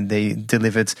honest. They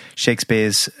delivered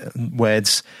Shakespeare's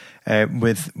words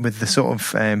with the sort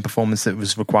of performance that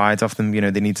was required of them.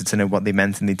 They needed to know what they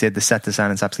meant, and they did. The set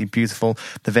design is absolutely beautiful.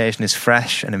 The version is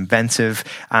fresh and inventive,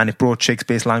 and it brought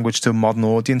Shakespeare's language to a modern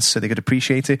audience so they could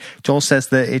appreciate it. Joel says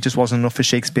that it just wasn't enough for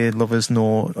Shakespeare lovers,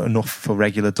 nor enough for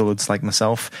regular dullards like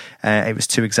myself. It was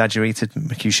too exaggerated.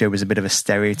 Mercutio was a bit of a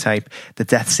stereotype. The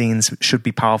death scenes should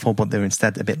be powerful, but they're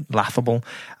instead a bit laughable.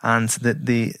 And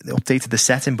they updated the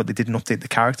setting, but they didn't update the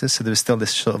characters, so there was still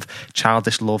this sort of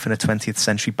childish love in a 20th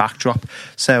century backdrop.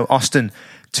 So, Austin,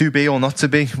 to be or not to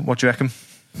be, what do you reckon?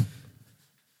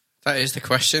 That is the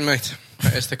question, mate.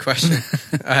 That is the question.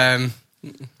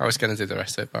 I was going to do the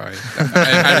rest of it, but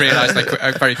I realised,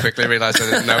 I very quickly realised I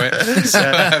didn't know it. So,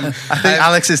 I think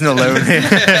Alex isn't alone here.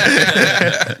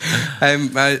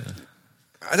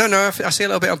 I don't know. I see a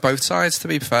little bit on both sides, to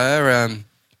be fair.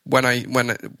 When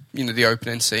the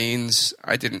opening scenes,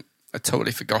 I'd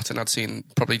totally forgotten. I'd seen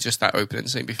probably just that opening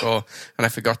scene before, and I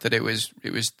forgot that it was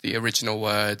the original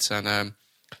words, and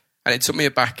it took me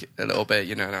aback a little bit,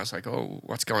 and I was like, oh,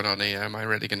 what's going on here? Am I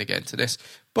really going to get into this?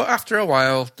 But after a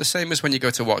while, the same as when you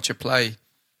go to watch a play,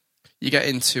 you get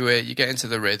into it, you get into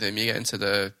the rhythm, you get into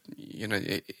the,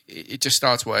 it just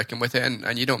starts working with it,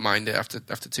 and you don't mind it after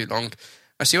too long.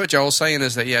 I see what Joel's saying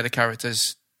is that, the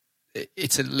characters,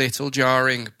 it's a little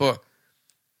jarring, but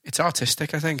it's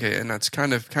artistic, I think, and that's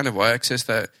kind of works. Is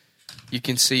that you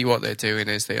can see what they're doing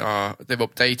is they've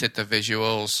updated the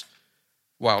visuals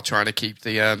while trying to keep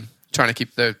the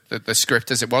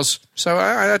script as it was. So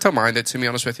I don't mind it, to be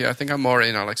honest with you. I think I'm more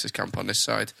in Alex's camp on this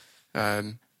side,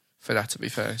 for that to be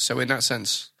fair. So in that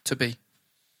sense, to be.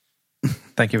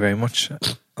 Thank you very much,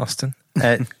 Austin.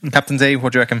 Captain D,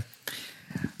 what do you reckon?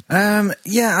 I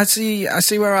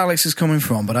see where Alex is coming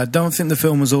from, but I don't think the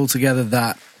film was altogether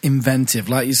that inventive.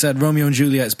 Like you said, Romeo and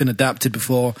Juliet's been adapted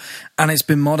before, and it's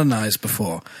been modernised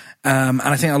before. And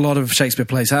I think a lot of Shakespeare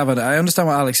plays have it. I understand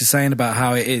what Alex is saying about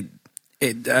how it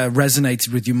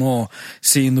resonated with you more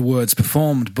seeing the words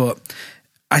performed, but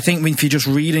I think if you're just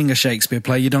reading a Shakespeare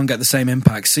play, you don't get the same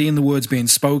impact. Seeing the words being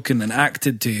spoken and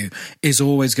acted to you is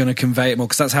always going to convey it more,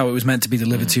 because that's how it was meant to be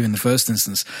delivered to you in the first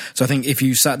instance. So I think if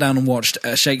you sat down and watched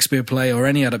a Shakespeare play or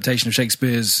any adaptation of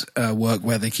Shakespeare's work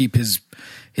where they keep his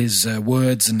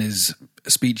words and his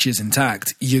speeches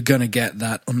intact, you're going to get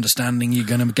that understanding, you're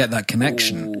going to get that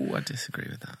connection. Oh, I disagree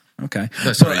with that. Okay.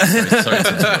 No, sorry to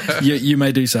interrupt. You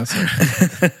may do so.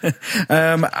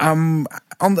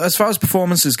 As far as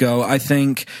performances go, I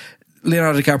think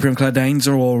Leonardo DiCaprio and Claire Danes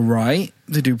are all right.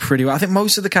 They do pretty well. I think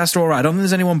most of the cast are all right. I don't think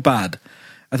there's anyone bad.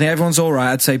 I think everyone's all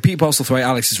right. I'd say Pete Postlethwaite,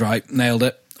 Alex is right, nailed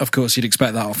it. Of course, you'd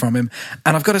expect that from him.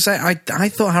 And I've got to say, I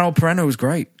thought Harold Perrineau was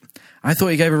great. I thought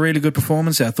he gave a really good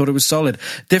performance there. I thought it was solid.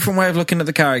 Different way of looking at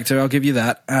the character, I'll give you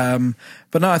that.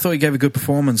 But no, I thought he gave a good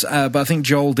performance. But I think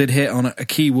Joel did hit on a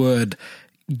key word,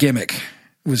 gimmick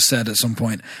was said at some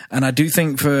point. And I do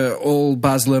think for all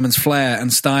Baz Luhrmann's flair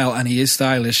and style, and he is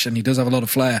stylish and he does have a lot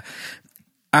of flair,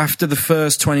 after the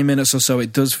first 20 minutes or so,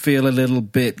 it does feel a little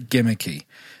bit gimmicky.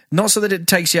 Not so that it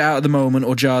takes you out of the moment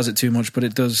or jars it too much, but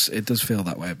it does feel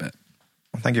that way a bit.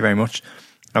 Thank you very much.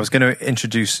 I was going to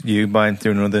introduce you by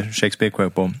doing another Shakespeare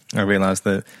quote, but I realised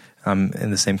that I'm in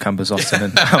the same camp as Austin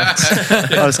and Alex.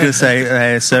 I was going to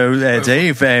say,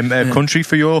 Dave, country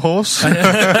for your horse? Didn't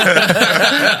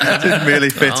really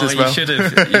fit as well. You should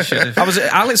have.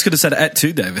 Alex could have said it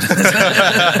too, David.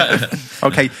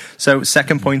 Okay, so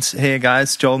second point here,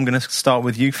 guys. Joel, I'm going to start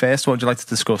with you first. What would you like to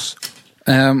discuss?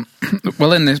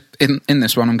 Well, in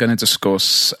this one, I'm going to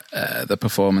discuss the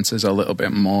performances a little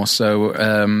bit more. So,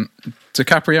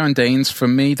 DiCaprio and Danes, for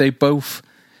me, they both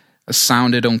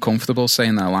sounded uncomfortable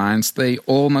saying their lines. They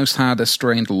almost had a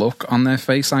strained look on their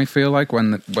face, I feel like,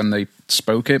 when they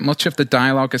spoke it. Much of the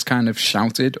dialogue is kind of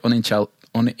shouted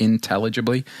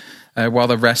unintelligibly, while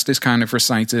the rest is kind of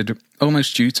recited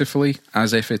almost dutifully,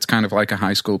 as if it's kind of like a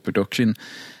high school production.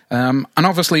 And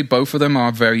obviously, both of them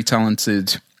are very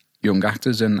talented young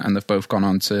actors, and they've both gone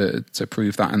on to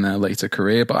prove that in their later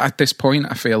career. But at this point,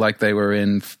 I feel like they were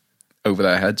in over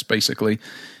their heads, basically.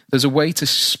 There's a way to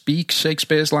speak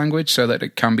Shakespeare's language so that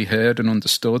it can be heard and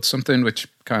understood, something which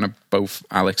kind of both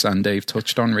Alex and Dave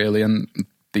touched on, really, and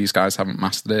these guys haven't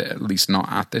mastered it, at least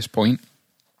not at this point.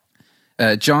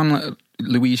 John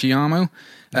Leguizamo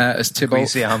as Tybalt.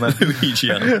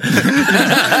 Luigiano.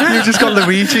 You've just got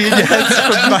Luigi in your head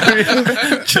from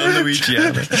Mario. John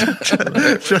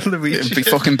Luigiano. John Luigi. It'd be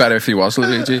fucking better if he was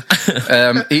Luigi.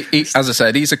 He, as I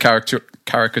said, he's a caricature.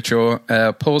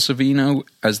 Paul Sorvino,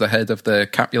 as the head of the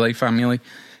Capulet family,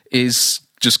 is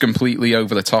just completely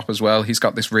over the top as well. He's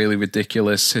got this really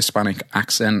ridiculous Hispanic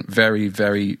accent, very,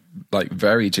 very,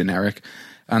 very generic.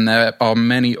 And there are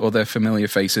many other familiar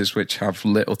faces which have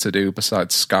little to do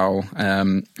besides scowl.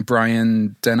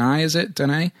 Brian Dennehy, is it?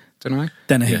 Dennehy? Dennehy.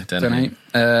 Yeah, Dennehy.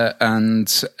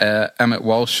 And Emmett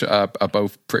Walsh are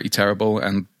both pretty terrible,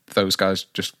 and those guys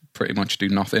just pretty much do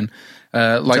nothing.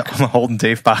 I'm holding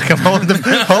Dave back. I'm holding them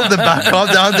back. Calm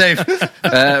down, Dave.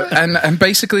 And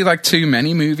basically, like too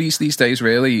many movies these days,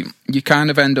 really, you kind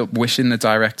of end up wishing the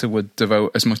director would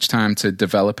devote as much time to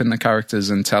developing the characters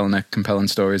and telling a compelling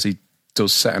story as he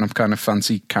does setting up kind of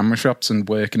fancy camera shots and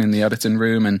working in the editing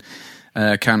room and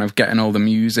kind of getting all the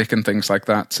music and things like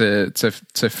that to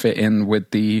fit in with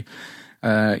the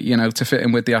to fit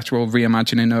in with the actual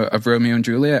reimagining of Romeo and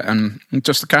Juliet. And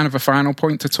just kind of a final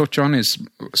point to touch on is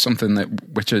something that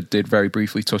which I did very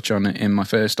briefly touch on in my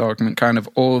first argument. Kind of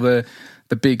all the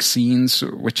big scenes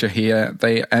which are here,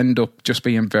 they end up just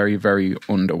being very, very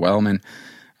underwhelming.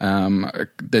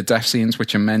 The death scenes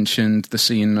which are mentioned, the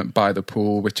scene by the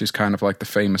pool, which is kind of like the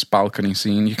famous balcony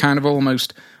scene, you're kind of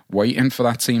almost waiting for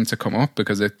that scene to come up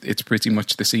because it's pretty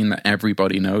much the scene that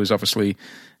everybody knows. Obviously,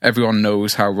 everyone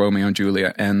knows how Romeo and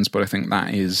Juliet ends, but I think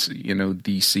that is,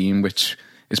 the scene which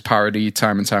is parodied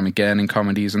time and time again in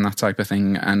comedies and that type of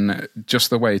thing. And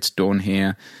just the way it's done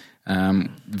here,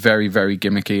 very, very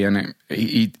gimmicky. And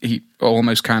he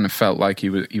almost kind of felt like he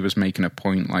was making a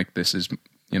point, like this is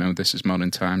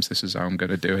modern times. This is how I'm going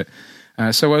to do it.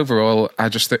 So overall, I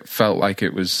just felt like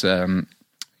it was,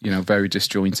 very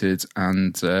disjointed.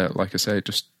 And like I say, it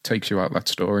just takes you out that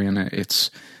story. And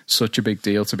it's such a big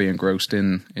deal to be engrossed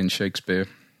in Shakespeare.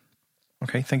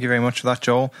 Okay, thank you very much for that,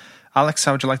 Joel. Alex,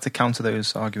 how would you like to counter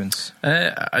those arguments?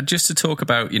 Just to talk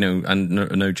about, and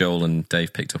I know Joel and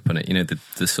Dave picked up on it,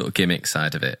 the sort of gimmick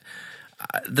side of it.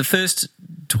 The first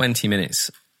 20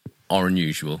 minutes are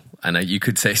unusual, and you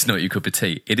could say it's not your cup of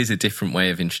tea. It is a different way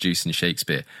of introducing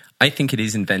Shakespeare. I think it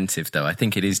is inventive, though. I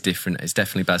think it is different. It's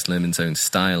definitely Baz Luhrmann's own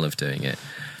style of doing it,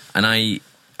 and I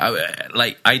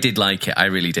did like it. I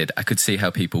really did. I could see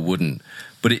how people wouldn't,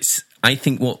 but I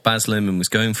think what Baz Luhrmann was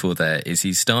going for there is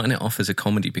he's starting it off as a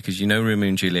comedy because Romeo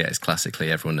and Juliet is classically,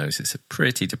 everyone knows it's a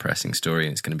pretty depressing story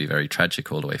and it's going to be very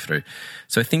tragic all the way through.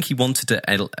 So I think he wanted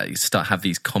to have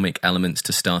these comic elements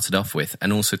to start it off with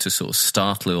and also to sort of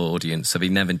startle the audience so they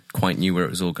never quite knew where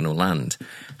it was all going to land.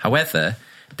 However,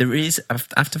 there is,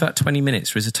 after about 20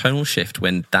 minutes, there is a tonal shift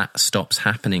when that stops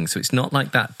happening. So it's not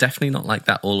like that, definitely not like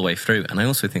that all the way through. And I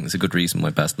also think there's a good reason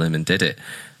why Baz Luhrmann did it.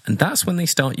 And that's when they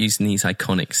start using these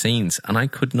iconic scenes. And I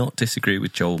could not disagree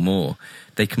with Joel more.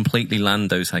 They completely land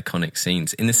those iconic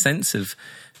scenes in the sense of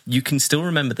you can still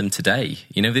remember them today.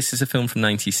 This is a film from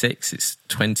 96. It's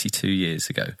 22 years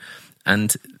ago.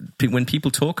 And when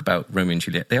people talk about Romeo and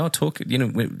Juliet, they are talking,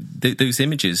 those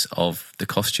images of the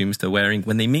costumes they're wearing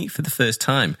when they meet for the first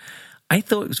time. I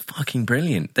thought it was fucking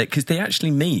brilliant because they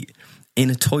actually meet in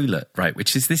a toilet, right?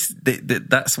 Which is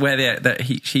that's where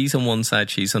she's on one side,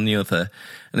 she's on the other. And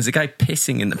there's a guy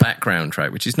pissing in the background,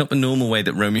 right? Which is not the normal way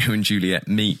that Romeo and Juliet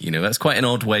meet, That's quite an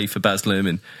odd way for Baz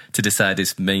Luhrmann to decide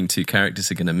his main two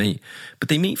characters are going to meet. But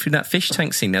they meet through that fish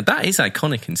tank scene. Now, that is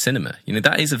iconic in cinema.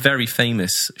 That is a very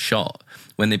famous shot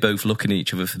when they both look at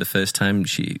each other for the first time.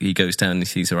 He goes down and he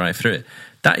sees her eye through it.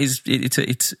 That is,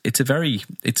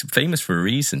 it's famous for a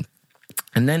reason.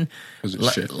 And then, Was it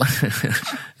shit?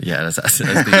 yeah, that's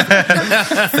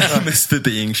famous for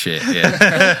being shit. Yeah.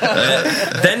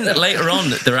 Then later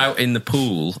on, they're out in the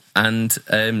pool, and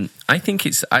I think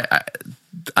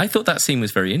I thought that scene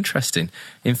was very interesting.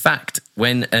 In fact,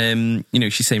 when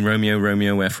she's saying Romeo,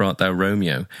 Romeo, wherefore art thou,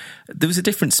 Romeo? There was a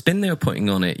different spin they were putting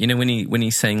on it. When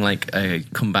he's saying like,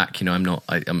 "Come back,"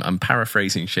 I'm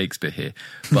paraphrasing Shakespeare here,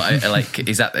 but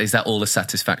is that all the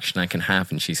satisfaction I can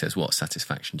have? And she says, "What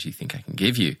satisfaction do you think I can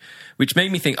give you?" Which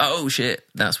made me think, "Oh shit,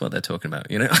 that's what they're talking about."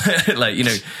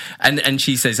 And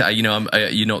she says,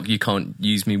 you can't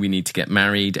use me. We need to get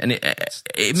married, and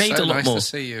it made so a lot nice more. to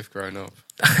see you've grown up.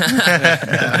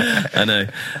 I know,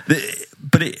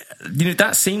 but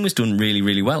that scene was done really,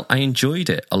 really well. I enjoyed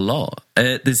it a lot.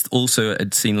 There's also a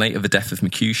scene later, the death of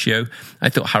Mercutio. I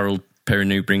thought Harold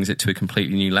Perrineau brings it to a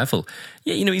completely new level.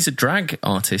 Yeah, he's a drag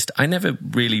artist. I never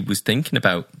really was thinking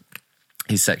about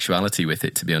his sexuality with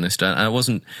it, to be honest. I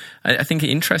think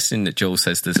it's interesting that Joel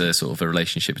says there's a sort of a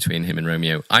relationship between him and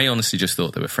Romeo. I honestly just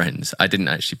thought they were friends. I didn't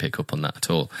actually pick up on that at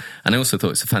all. And I also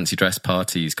thought it's a fancy dress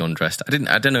party. He's gone dressed.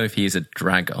 I don't know if he is a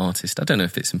drag artist. I don't know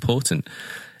if it's important.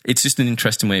 It's just an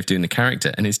interesting way of doing the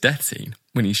character. And his death scene,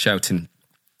 when he's shouting,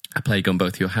 "A plague on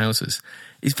both your houses,"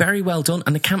 is very well done.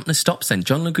 And the Campner stops then.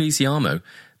 John Leguizamo,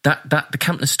 the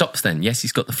Campner stops then. Yes,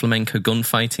 he's got the flamenco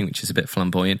gunfighting, which is a bit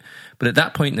flamboyant. But at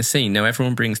that point in the scene, now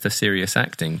everyone brings the serious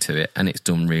acting to it, and it's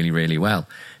done really, really well.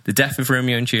 The death of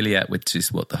Romeo and Juliet, which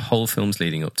is what the whole film's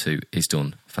leading up to, is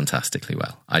done fantastically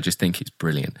well. I just think it's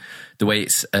brilliant. The way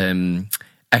it's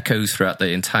echoes throughout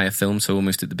the entire film, so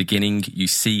almost at the beginning, you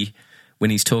see... When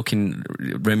he's talking,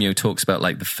 Romeo talks about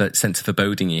like the sense of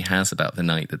foreboding he has about the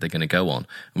night that they're going to go on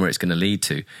and where it's going to lead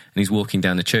to. And he's walking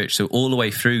down the church. So all the way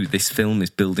through, this film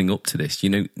is building up to this. Baz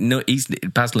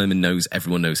Luhrmann knows,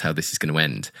 everyone knows how this is going to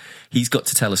end. He's got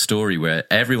to tell a story where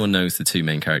everyone knows the two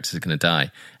main characters are going to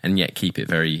die and yet keep it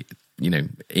very,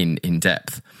 in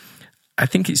depth. I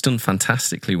think it's done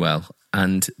fantastically well.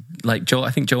 And like Joel,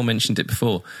 I think Joel mentioned it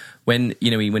before, when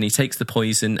he takes the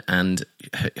poison and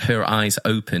her eyes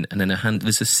open and then her hand,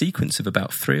 there's a sequence of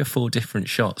about 3 or 4 different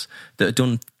shots that are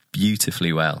done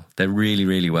beautifully well. They're really,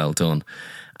 really well done.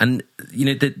 And,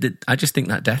 I just think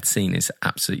that death scene is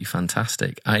absolutely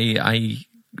fantastic.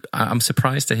 I'm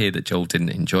surprised to hear that Joel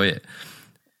didn't enjoy it.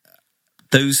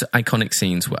 Those iconic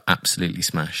scenes were absolutely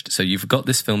smashed. So you've got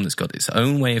this film that's got its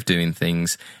own way of doing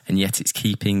things, and yet it's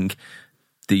keeping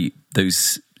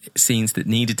those scenes that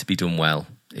needed to be done well,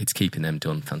 it's keeping them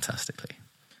done fantastically.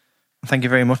 Thank you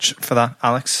very much for that,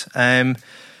 Alex.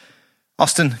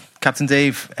 Austin, Captain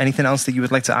Dave, anything else that you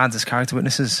would like to add as character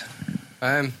witnesses? Is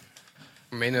there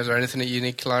anything that you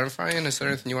need clarifying? Is there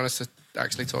anything you want us to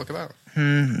actually talk about?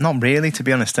 Not really, to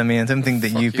be honest. I don't think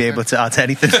that you'd be able to add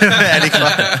anything.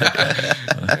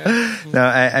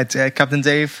 No, Captain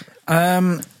Dave,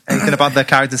 anything about the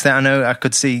characters there? I know I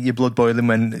could see your blood boiling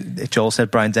when Joel said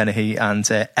Brian Dennehy and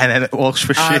Emmett Walsh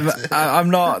for shit. I'm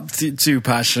not too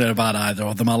passionate about either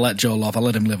of them. I'll let Joel off. I'll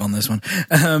let him live on this one.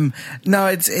 No,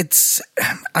 it's.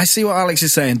 I see what Alex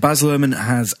is saying. Baz Luhrmann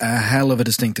has a hell of a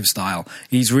distinctive style.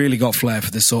 He's really got flair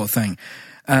for this sort of thing.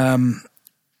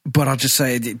 But I'll just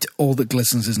say, all that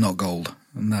glistens is not gold.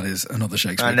 And that is another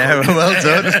Shakespeare I know, quote. well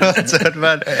done,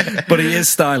 man. But he is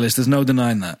stylish, there's no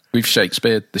denying that. We've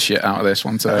Shakespeare'd the shit out of this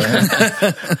one, so...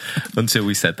 Until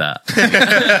we said that.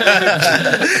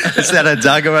 Is that a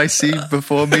dagger I see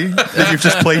before me that you've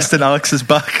just placed in Alex's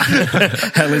back?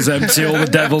 Hell is empty, all the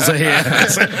devils are here.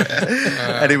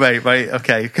 Anyway, right,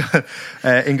 okay.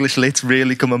 English Lit's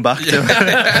really coming back to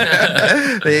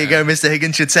There you go, Mr.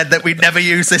 Higgins. You'd said that we'd never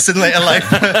use this in later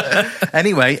life.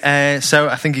 Anyway, so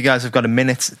I think you guys have got a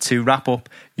minute to wrap up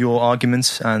your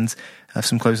arguments and have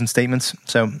some closing statements.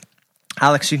 So,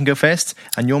 Alex, you can go first,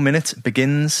 and your minute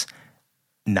begins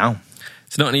now.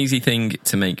 It's not an easy thing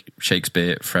to make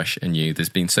Shakespeare fresh and new. There's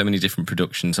been so many different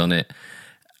productions on it.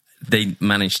 They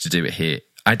managed to do it here.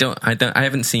 I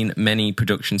haven't seen many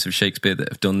productions of Shakespeare that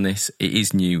have done this. It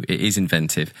is new, it is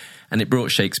inventive, and it brought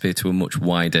Shakespeare to a much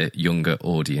wider, younger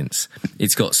audience.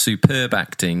 It's got superb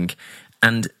acting,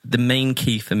 and the main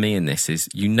key for me in this is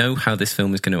you know how this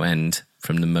film is going to end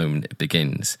from the moment it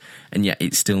begins, and yet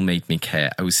it still made me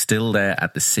care. I was still there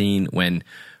at the scene when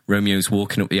Romeo's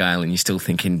walking up the aisle and you're still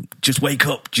thinking, just wake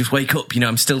up.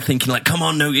 I'm still thinking like, come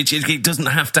on, no, it doesn't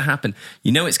have to happen.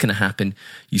 You know it's going to happen.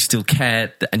 You still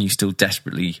care and you still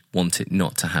desperately want it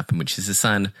not to happen, which is a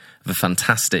sign of a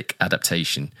fantastic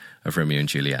adaptation of Romeo and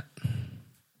Juliet.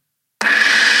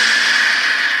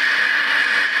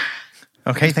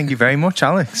 Okay, thank you very much,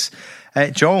 Alex.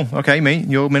 Joel, okay, mate,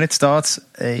 your minute starts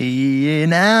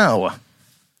now.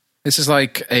 This is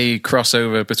like a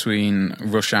crossover between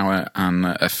Rush Hour and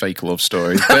a fake love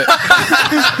story. The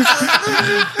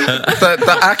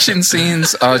action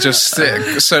scenes are just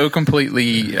so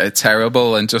completely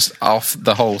terrible and just off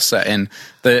the whole setting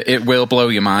that it will blow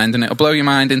your mind, and it'll blow your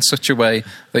mind in such a way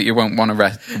that you won't want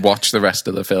to watch the rest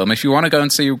of the film. If you want to go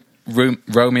and see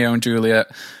Romeo and Juliet,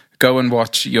 go and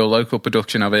watch your local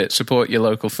production of it, support your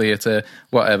local theatre,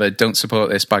 whatever. Don't support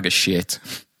this bag of shit.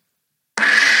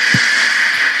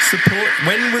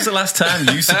 When was the last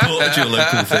time you supported your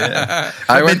local theatre?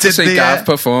 I went to see Gav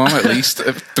perform at least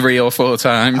 3 or 4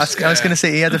 times. I was going to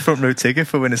say he had a front row ticket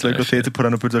for when his local theatre put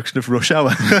on a production of Rush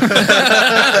Hour.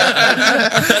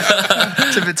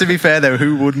 To be fair, though,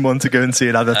 who wouldn't want to go and see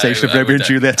an adaptation of Romeo and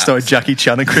Juliet starring Jackie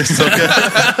Chan and Chris Tucker?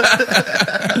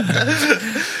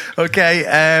 Okay,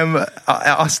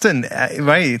 Austin,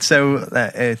 right, so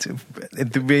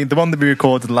the one that we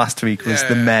recorded last week was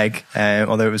The Meg,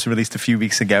 although it was released a few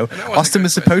weeks ago. Austin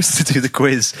was supposed to do the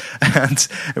quiz, and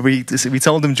we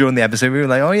told him during the episode, we were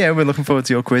like, oh yeah, we're looking forward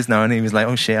to your quiz now, and he was like,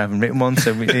 oh shit, I haven't written one,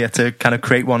 so we had to kind of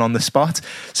create one on the spot.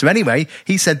 So anyway,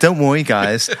 he said, don't worry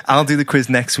guys, I'll do the quiz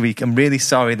next week. I'm really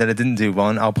sorry that I didn't do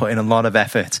one, I'll put in a lot of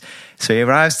effort. So he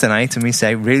arrives tonight and we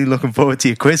say, really looking forward to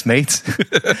your quiz, mate.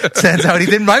 Turns out he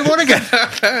didn't write one again.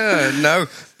 No,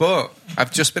 but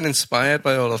I've just been inspired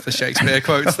by all of the Shakespeare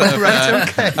quotes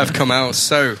that have come out.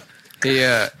 So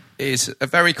here is a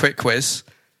very quick quiz.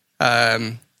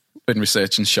 Been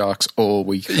researching sharks all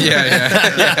week.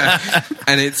 Yeah.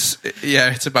 And it's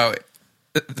about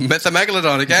the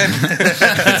Megalodon again.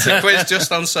 It's a quiz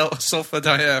just on sulfur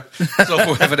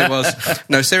whatever it was.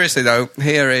 No, seriously though,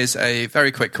 here is a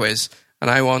very quick quiz, and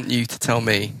I want you to tell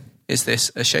me, is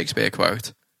this a Shakespeare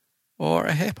quote or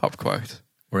a hip-hop quote?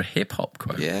 Or a hip-hop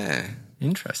quote? Yeah.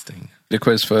 Interesting. The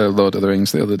quiz for Lord of the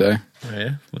Rings the other day. Oh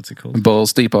yeah? What's it called?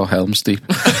 Balls deep or Helm's deep?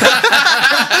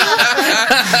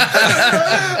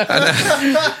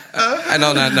 And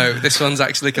on that note, this one's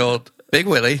actually called Big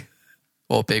Willie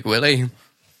or Big Willie.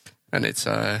 And it's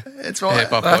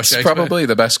hip-hop. That's probably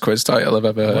the best quiz title I've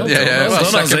ever heard.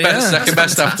 Well, second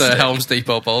best after Helm's Deep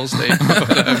or Balls Deep.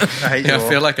 I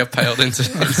feel like I've paled into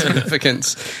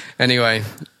insignificance. Anyway,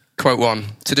 quote 1.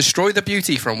 To destroy the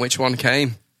beauty from which one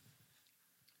came.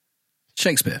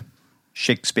 Shakespeare.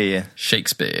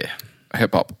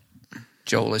 Hip-hop.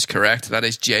 Joel is correct. That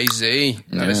is Jay-Z.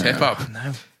 That is hip-hop.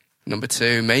 No. Number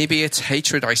 2. Maybe it's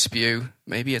hatred I spew.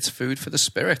 Maybe it's food for the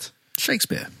spirit.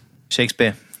 Shakespeare.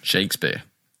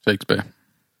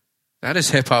 That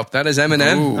is hip-hop. That is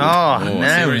Eminem. Ooh. No. I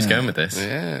see where he's going with this.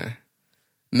 Yeah.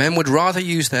 Men would rather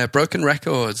use their broken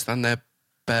records than their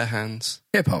bare hands.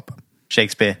 Hip-hop.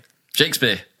 Shakespeare.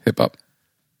 Hip-hop.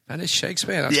 That is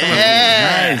Shakespeare.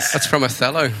 That's from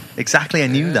Othello. Exactly, I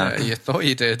knew that. You thought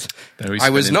you did. Very I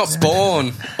was not spinning.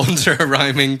 born under a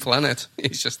rhyming planet.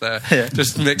 He's just there,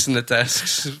 just mixing the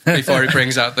desks before he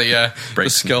brings out the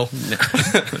skull.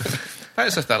 That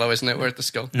is Othello, isn't it? We're at the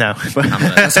skull. No.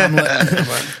 That's Hamlet.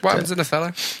 What happens in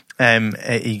Othello?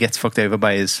 He gets fucked over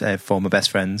by his former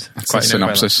best friend. That's a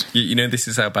synopsis. You know, this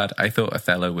is how bad. I thought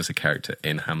Othello was a character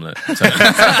in Hamlet.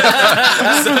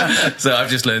 So I've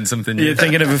just learned something new. You're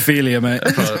thinking of Ophelia, mate.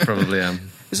 Probably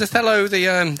am. Is Othello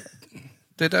the...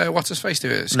 Did what's his face do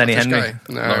it? Lenny Scottish Henry. guy?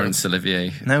 No. Lawrence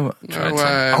Olivier. No.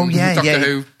 Doctor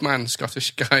Who man,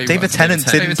 Scottish guy. David Tennant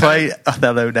didn't play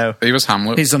Othello, no. He was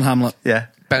Hamlet. He's done Hamlet. Yeah.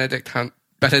 Benedict. None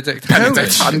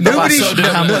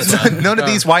of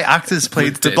these white actors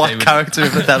played the black character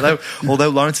of Othello, although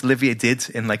Laurence Olivier did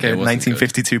in like a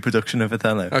 1952 production of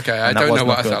Othello. Okay, I don't know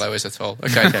what Othello is at all.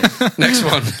 Okay. Next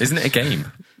one. Isn't it a game?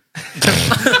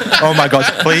 Oh my god,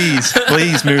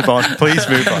 please move on.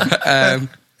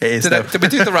 It is, did we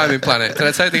do the Rhyming Planet? Did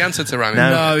I tell you the answer to Rhyming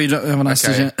Planet? No, you don't have an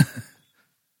answer yet.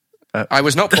 I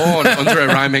was not born under a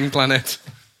rhyming planet.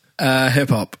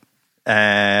 Hip-hop.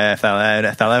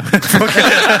 Othello.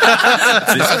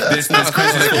 This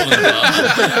quiz is falling apart.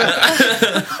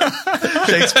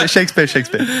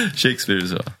 Shakespeare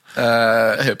as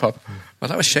well. Hip-hop. Well,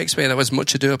 that was Shakespeare. That was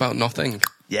Much Ado About Nothing.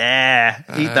 Yeah,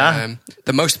 eat that.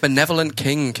 The most benevolent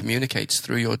king communicates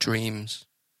through your dreams.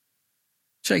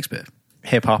 Shakespeare.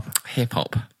 Hip-hop.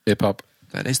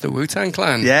 That is the Wu-Tang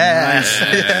Clan. Yes.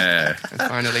 Yeah. And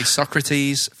finally,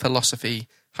 Socrates' philosophy,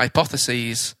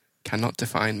 hypotheses cannot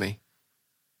define me.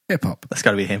 Hip-hop. That's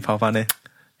got to be hip-hop, hasn't it?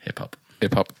 Hip-hop.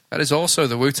 That is also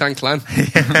the Wu-Tang Clan.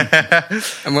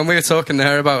 And when we were talking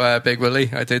there about Big Willie,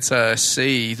 I did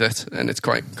see that, and it's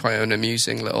quite an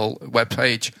amusing little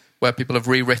webpage where people have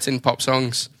rewritten pop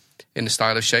songs in the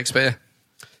style of Shakespeare.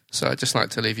 So I'd just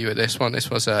like to leave you with this one. This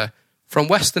was from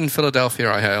Western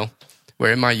Philadelphia, I hail,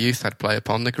 where in my youth I'd play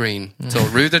upon the green, till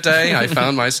ruder day I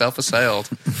found myself assailed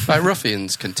by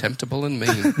ruffians contemptible and mean.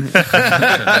 And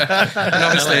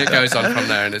obviously it goes on from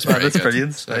there, and it's pretty That's good.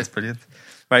 brilliant. So, That's brilliant.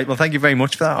 Right, well, thank you very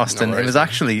much for that, Austin. No It worries, was man.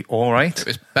 actually all right. it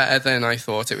was better than I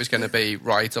thought it was going to be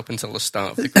right up until the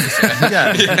start of the quiz.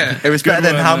 Yeah. It was better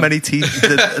than how many teeth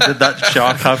did that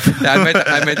shark have. Yeah,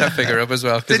 I made that figure up as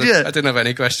well, because Did you? I didn't have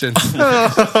any questions.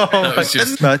 That was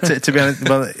just But to be honest,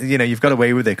 well, you've got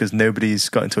away with it because nobody's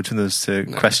got in touch with us to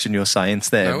question your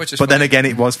science there. No, which is but then fine. again,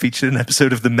 it was featured in an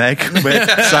episode of The Meg where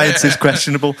science is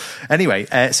questionable. Anyway,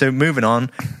 so moving on.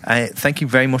 Thank you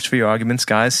very much for your arguments,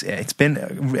 guys. It's been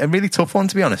a really tough one,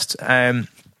 to be honest. I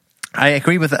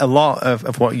agree with a lot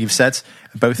of what you've said,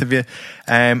 both of you.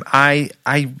 I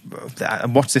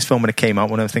watched this film when it came out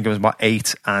when I think I was about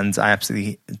 8, and I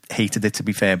absolutely hated it, to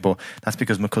be fair, but that's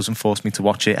because my cousin forced me to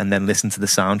watch it and then listen to the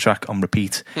soundtrack on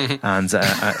repeat, and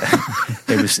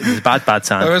it was a bad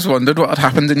time. I always wondered what had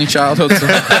happened in your childhood.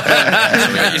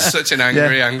 You're such an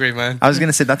angry man. I was going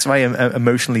to say that's why I'm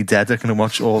emotionally dead. I can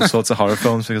watch all sorts of horror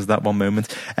films because of that one moment.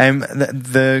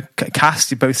 The cast,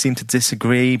 you both seem to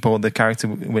disagree, but the character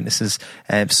witnesses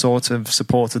sort of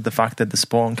supported the fact that the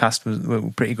supporting cast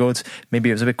were pretty good. Maybe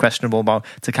it was a bit questionable about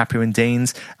DiCaprio and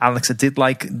Danes. Alex, I did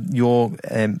like your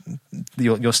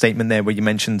statement there where you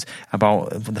mentioned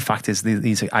about the fact is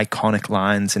these are iconic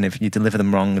lines, and if you deliver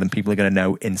them wrong, then people are going to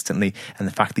know instantly. And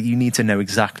the fact that you need to know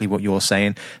exactly what you're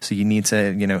saying, so you need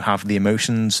to have the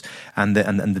emotions and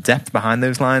the depth behind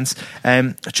those lines.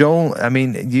 Joel, I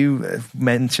mean, you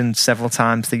mentioned several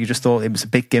times that you just thought it was a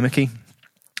bit gimmicky.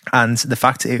 And the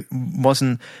fact it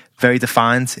wasn't very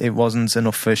defined, it wasn't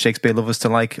enough for Shakespeare lovers to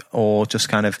like, or just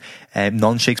kind of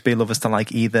non-Shakespeare lovers to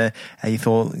like either. You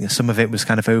thought some of it was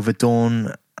kind of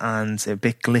overdone and a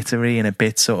bit glittery and a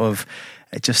bit sort of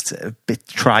just a bit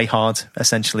try hard,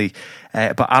 essentially.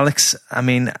 But Alex, I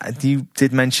mean, you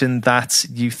did mention that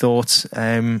you thought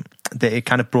that it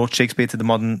kind of brought Shakespeare to the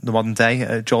modern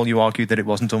day. Joel, you argued that it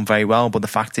wasn't done very well, but the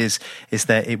fact is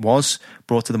that it was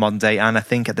brought to the modern day, and I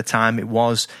think at the time it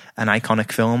was an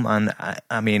iconic film. And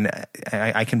I mean,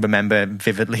 I can remember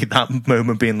vividly that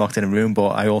moment being locked in a room, but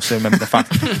I also remember the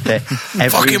fact that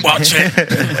fucking watch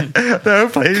it. No,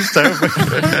 please don't.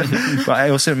 But I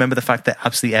also remember the fact that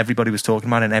absolutely everybody was talking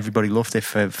about it and everybody loved it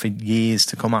for years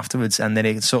to come afterwards. And then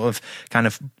it sort of kind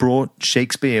of brought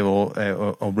Shakespeare or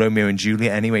Romeo and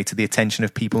Juliet anyway to the attention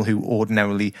of people who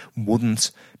ordinarily wouldn't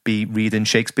be reading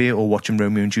Shakespeare or watching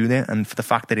Romeo and Juliet. And for the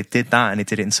fact that it did that and it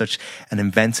did it in such an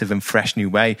inventive and fresh new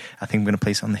way, I think we're going to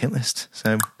place it on the hit list.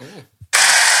 So.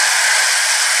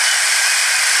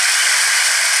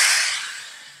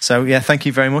 So, yeah, thank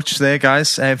you very much there,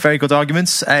 guys. Very good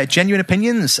arguments. Genuine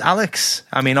opinions. Alex,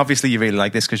 I mean, obviously you really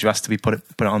like this because you asked to be put it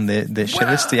on the shit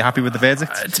list. Are you happy with the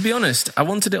verdict? To be honest, I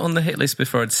wanted it on the hit list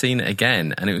before I'd seen it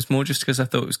again, and it was more just because I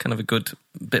thought it was kind of a good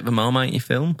bit of a Marmite-y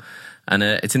film. And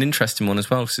it's an interesting one as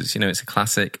well because it's a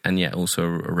classic and yet also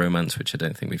a romance, which I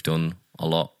don't think we've done a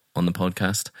lot on the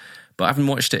podcast. But I haven't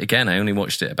watched it again. I only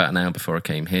watched it about an hour before I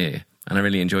came here. And I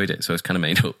really enjoyed it, so I was kind of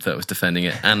made up that I was defending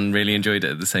it and really enjoyed it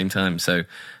at the same time. So,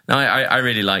 no, I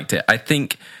really liked it. I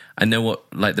think I know what,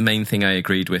 like, the main thing I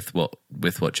agreed with what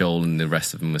Joel and the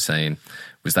rest of them were saying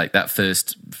was like that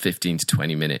first 15 to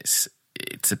 20 minutes.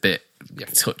 It's a bit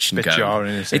touch and go.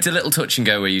 Jarring, isn't it? It's a little touch and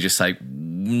go where you're just like,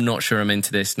 not sure I'm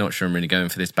into this, not sure I'm really going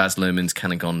for this. Baz Luhrmann's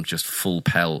kind of gone just full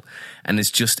pelt, and it's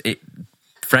just it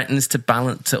threatens to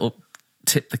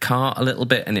tip the cart a little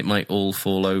bit and it might all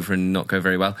fall over and not go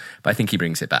very well, but I think he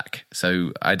brings it back.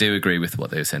 So I do agree with what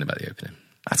they were saying about the opening.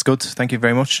 That's good. Thank you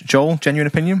very much. Joel, genuine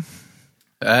opinion?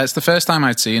 It's the first time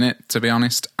I'd seen it, to be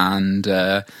honest, and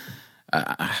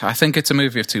I think it's a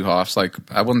movie of two halves. Like,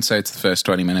 I wouldn't say it's the first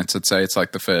 20 minutes, I'd say it's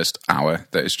like the first hour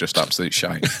that is just absolute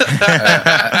shite.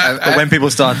 But when people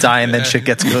start dying, then shit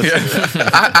gets good.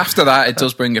 After that, it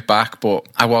does bring it back, but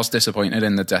I was disappointed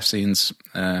in the death scenes.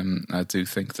 I do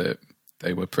think that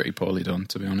they were pretty poorly done,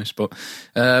 to be honest. But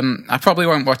I probably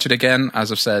won't watch it again,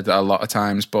 as I've said a lot of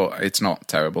times, but it's not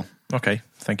terrible. Okay,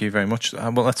 thank you very much.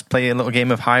 Well, let's play a little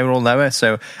game of higher or lower.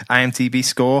 So, IMDb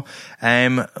score.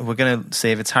 We're going to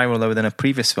say if it's higher or lower than a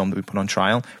previous film that we put on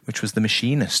trial, which was The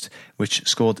Machinist, which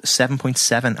scored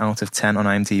 7.7 out of 10 on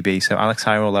IMDb. So, Alex,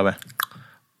 higher or lower?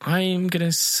 I'm going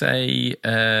to say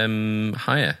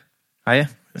higher. Higher?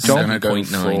 Joel? I'm going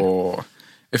to go for...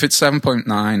 If it's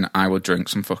 7.9, I will drink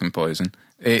some fucking poison.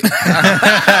 I'm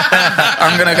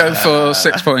going to go for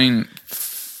 6.4.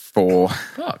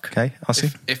 Fuck. Okay, I'll see.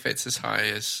 If it's as high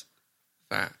as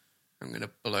that, I'm going to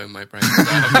blow my brains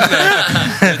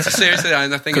out. Seriously, I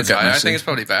think it's higher. I think it's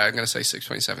probably better. I'm going to say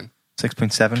 6.7.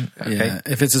 6.7. Okay. Yeah,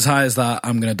 if it's as high as that,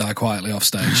 I'm going to die quietly off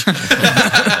stage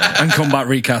and come back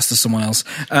recast as someone else.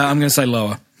 I'm going to say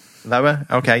lower. Lower?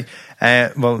 Okay.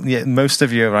 Well, yeah, most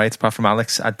of you are right, apart from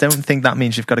Alex. I don't think that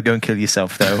means you've got to go and kill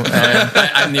yourself, though.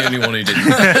 I'm the only one who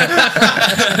didn't.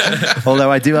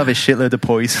 Although I do have a shitload of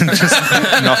poison just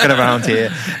knocking around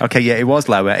here. Okay, yeah, it was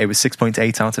lower. It was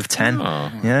 6.8 out of 10.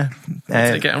 Oh. Yeah. Did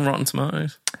they get on Rotten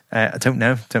Tomatoes? I don't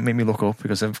know. Don't make me look up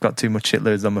because I've got too much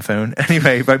shitloads on my phone.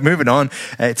 Anyway, but moving on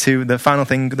to the final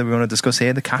thing that we want to discuss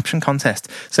here, the caption contest.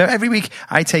 So every week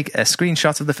I take a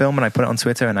screenshot of the film and I put it on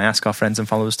Twitter and I ask our friends and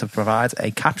followers to provide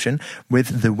a caption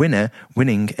with the winner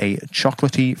winning a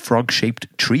chocolatey frog-shaped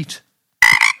treat.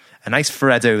 A nice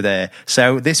Freddo there.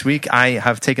 So this week I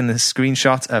have taken the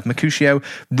screenshot of Mercutio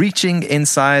reaching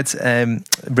inside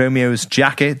Romeo's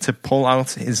jacket to pull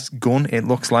out his gun, it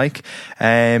looks like.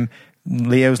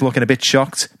 Leo's looking a bit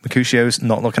shocked. Mercutio's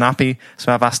not looking happy.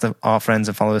 So I've asked our friends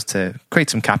and followers to create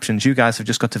some captions. You guys have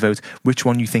just got to vote which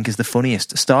one you think is the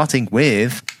funniest. Starting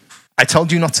with, I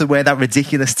told you not to wear that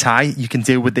ridiculous tie. You can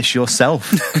deal with this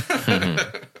yourself.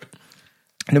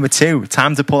 Number 2,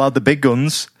 time to pull out the big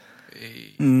guns.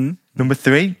 Number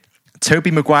 3,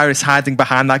 Tobey Maguire is hiding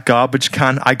behind that garbage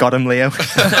can. I got him, Leo.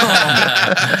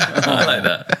 I like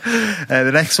that.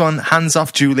 The next one, hands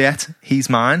off Juliet.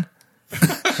 He's mine.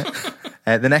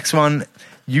 The next one,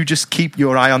 you just keep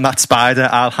your eye on that spider.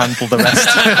 I'll handle the rest.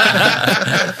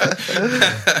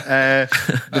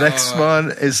 The next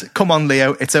one is, come on,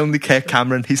 Leo. It's only Kirk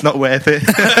Cameron. He's not worth it.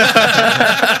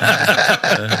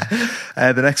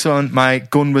 The next one, my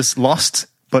gun was lost,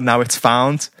 but now it's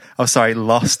found. Oh, sorry,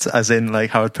 lost, as in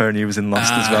like Howard Perny was in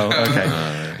Lost as well.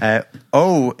 Okay.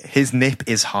 His nip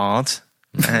is hard.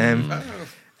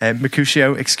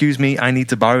 Mercutio, excuse me, I need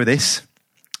to borrow this.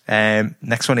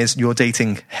 Next one is, you're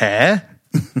dating hair.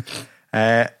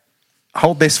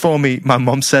 Hold this for me. My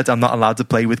mum said I'm not allowed to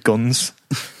play with guns.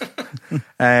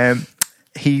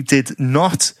 He did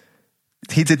not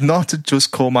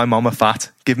just call my mum a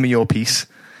fat. Give me your piece.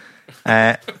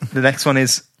 The next one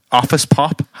is office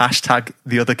pop. #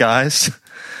 the other guys.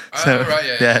 So,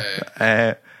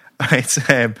 Right.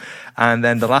 And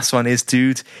then the last one is,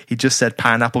 dude, he just said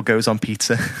pineapple goes on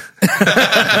pizza.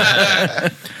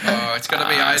 It's going to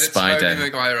be either Spider. Tobey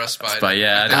Maguire or Spider. But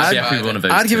yeah, I'd be happy with one of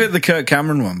those. I'd give two. it the Kirk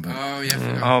Cameron one. But Oh,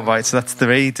 yeah. Oh, right, so that's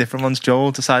 3 different ones. Joel,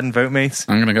 decide and vote, mate.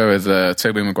 I'm going to go with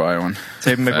Tobey Maguire one.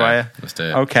 Tobey Maguire. Let's do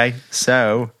it. Okay,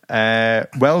 so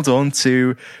well done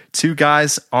to Two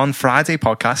Guys on Friday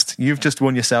podcast. You've just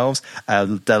won yourselves a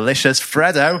delicious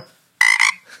Freddo.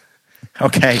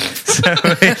 Okay, so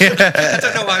I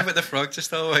don't know why, but the frog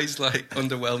just always like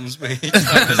underwhelms me.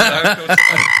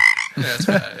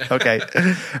 Okay,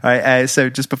 all right. So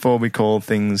just before we call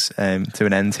things to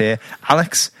an end here,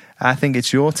 Alex, I think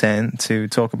it's your turn to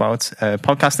talk about a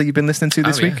podcast that you've been listening to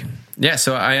this week. Yeah,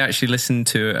 so I actually listened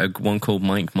to one called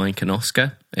Mike, and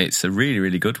Oscar. It's a really,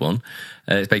 really good one.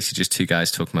 It's basically just two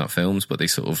guys talking about films, but they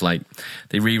sort of like,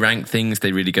 they re-rank things,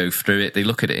 they really go through it, they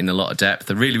look at it in a lot of depth.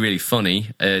 They're really, really funny.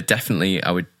 Definitely,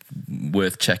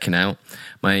 worth checking out.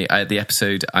 The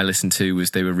episode I listened to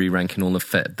was they were re-ranking all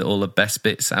the best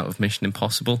bits out of Mission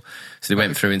Impossible. So they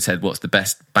went through and said, what's the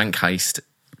best bank heist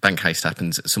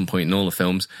happens at some point in all the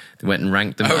films. They went and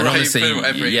ranked them. Oh, and right, honestly,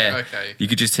 okay. you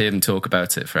could just hear them talk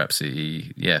about it for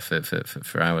absolutely,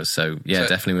 for hours. So yeah,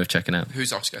 definitely worth checking out.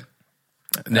 Who's Oscar?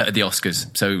 No, the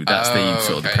Oscars. So that's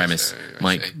the premise. So,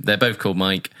 Mike, they're both called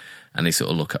Mike, and they sort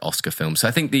of look at Oscar films. So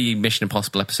I think the Mission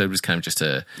Impossible episode was kind of just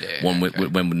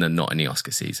when they're not in the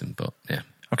Oscar season, but yeah.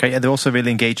 Okay, yeah, they're also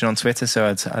really engaging on Twitter, so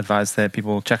I'd advise that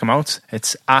people check them out.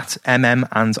 It's at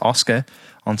and Oscar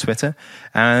on Twitter.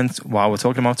 And while we're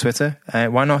talking about Twitter,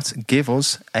 why not give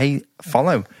us a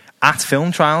follow at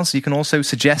Film Trials? You can also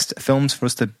suggest films for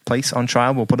us to place on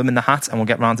trial. We'll put them in the hat and we'll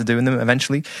get round to doing them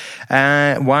eventually.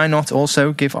 Why not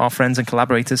also give our friends and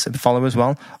collaborators a follow as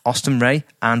well? Austin Ray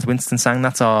and Winston Sang,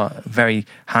 that's our very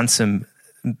handsome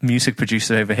music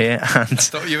producer over here. And I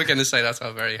thought you were going to say that's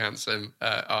our very handsome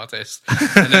artist,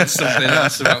 and then something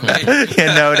else about me.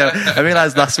 No. I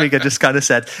realised last week I just kind of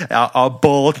said our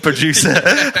bald producer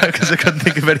because I couldn't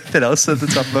think of anything else at the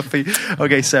top of my feet.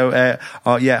 Okay, so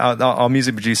our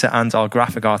music producer and our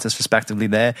graphic artist, respectively,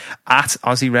 there at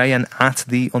Ozzy Ray and at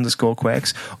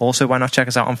 _Quirks. Also, why not check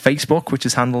us out on Facebook, which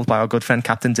is handled by our good friend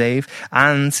Captain Dave,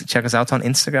 and check us out on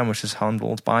Instagram, which is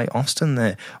handled by Austin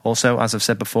there. Also, as I've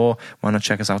said before, why not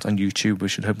check us out on YouTube? We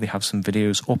should hopefully have some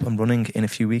videos up and running in a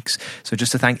few weeks. So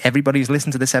just to thank everybody who's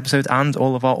listened to this episode and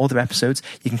all of our other episodes,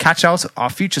 you can catch out our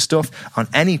future stuff on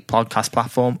any podcast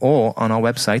platform or on our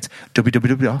website,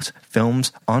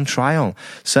 www.filmsontrial.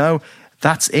 So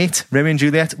that's it. Romeo and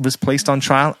Juliet was placed on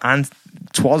trial, and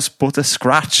 'twas but a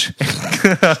scratch. You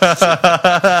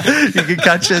can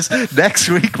catch us next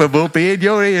week when we'll be in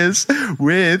your ears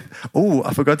with,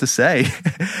 I forgot to say,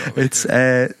 it's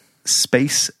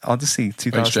Space Odyssey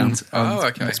 2000. Oh,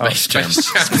 okay. Space Jam.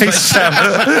 Space Jam.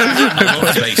 I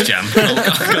love Space Jam.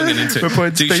 I'm going into We're it.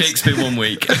 putting Do Space- Shakespeare one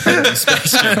week and then do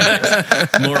Space Jam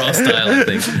next. More our style, I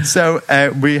think. So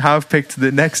we have picked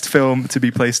the next film to be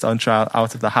placed on trial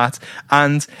out of the hat,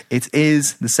 and it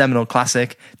is the seminal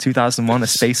classic 2001: A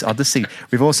Space Odyssey.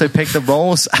 We've also picked the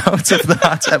roles out of the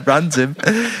hat at random.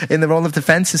 In the role of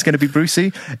defense is going to be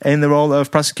Brucey. In the role of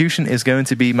prosecution is going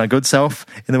to be my good self.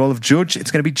 In the role of judge,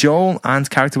 it's going to be Joel, and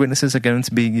character witnesses are going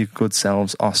to be your good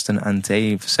selves, Austin and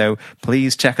Dave. So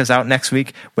please check us out next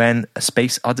week when A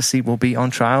Space Odyssey will be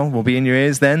on trial. We'll be in your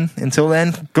ears then. Until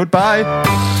then, goodbye.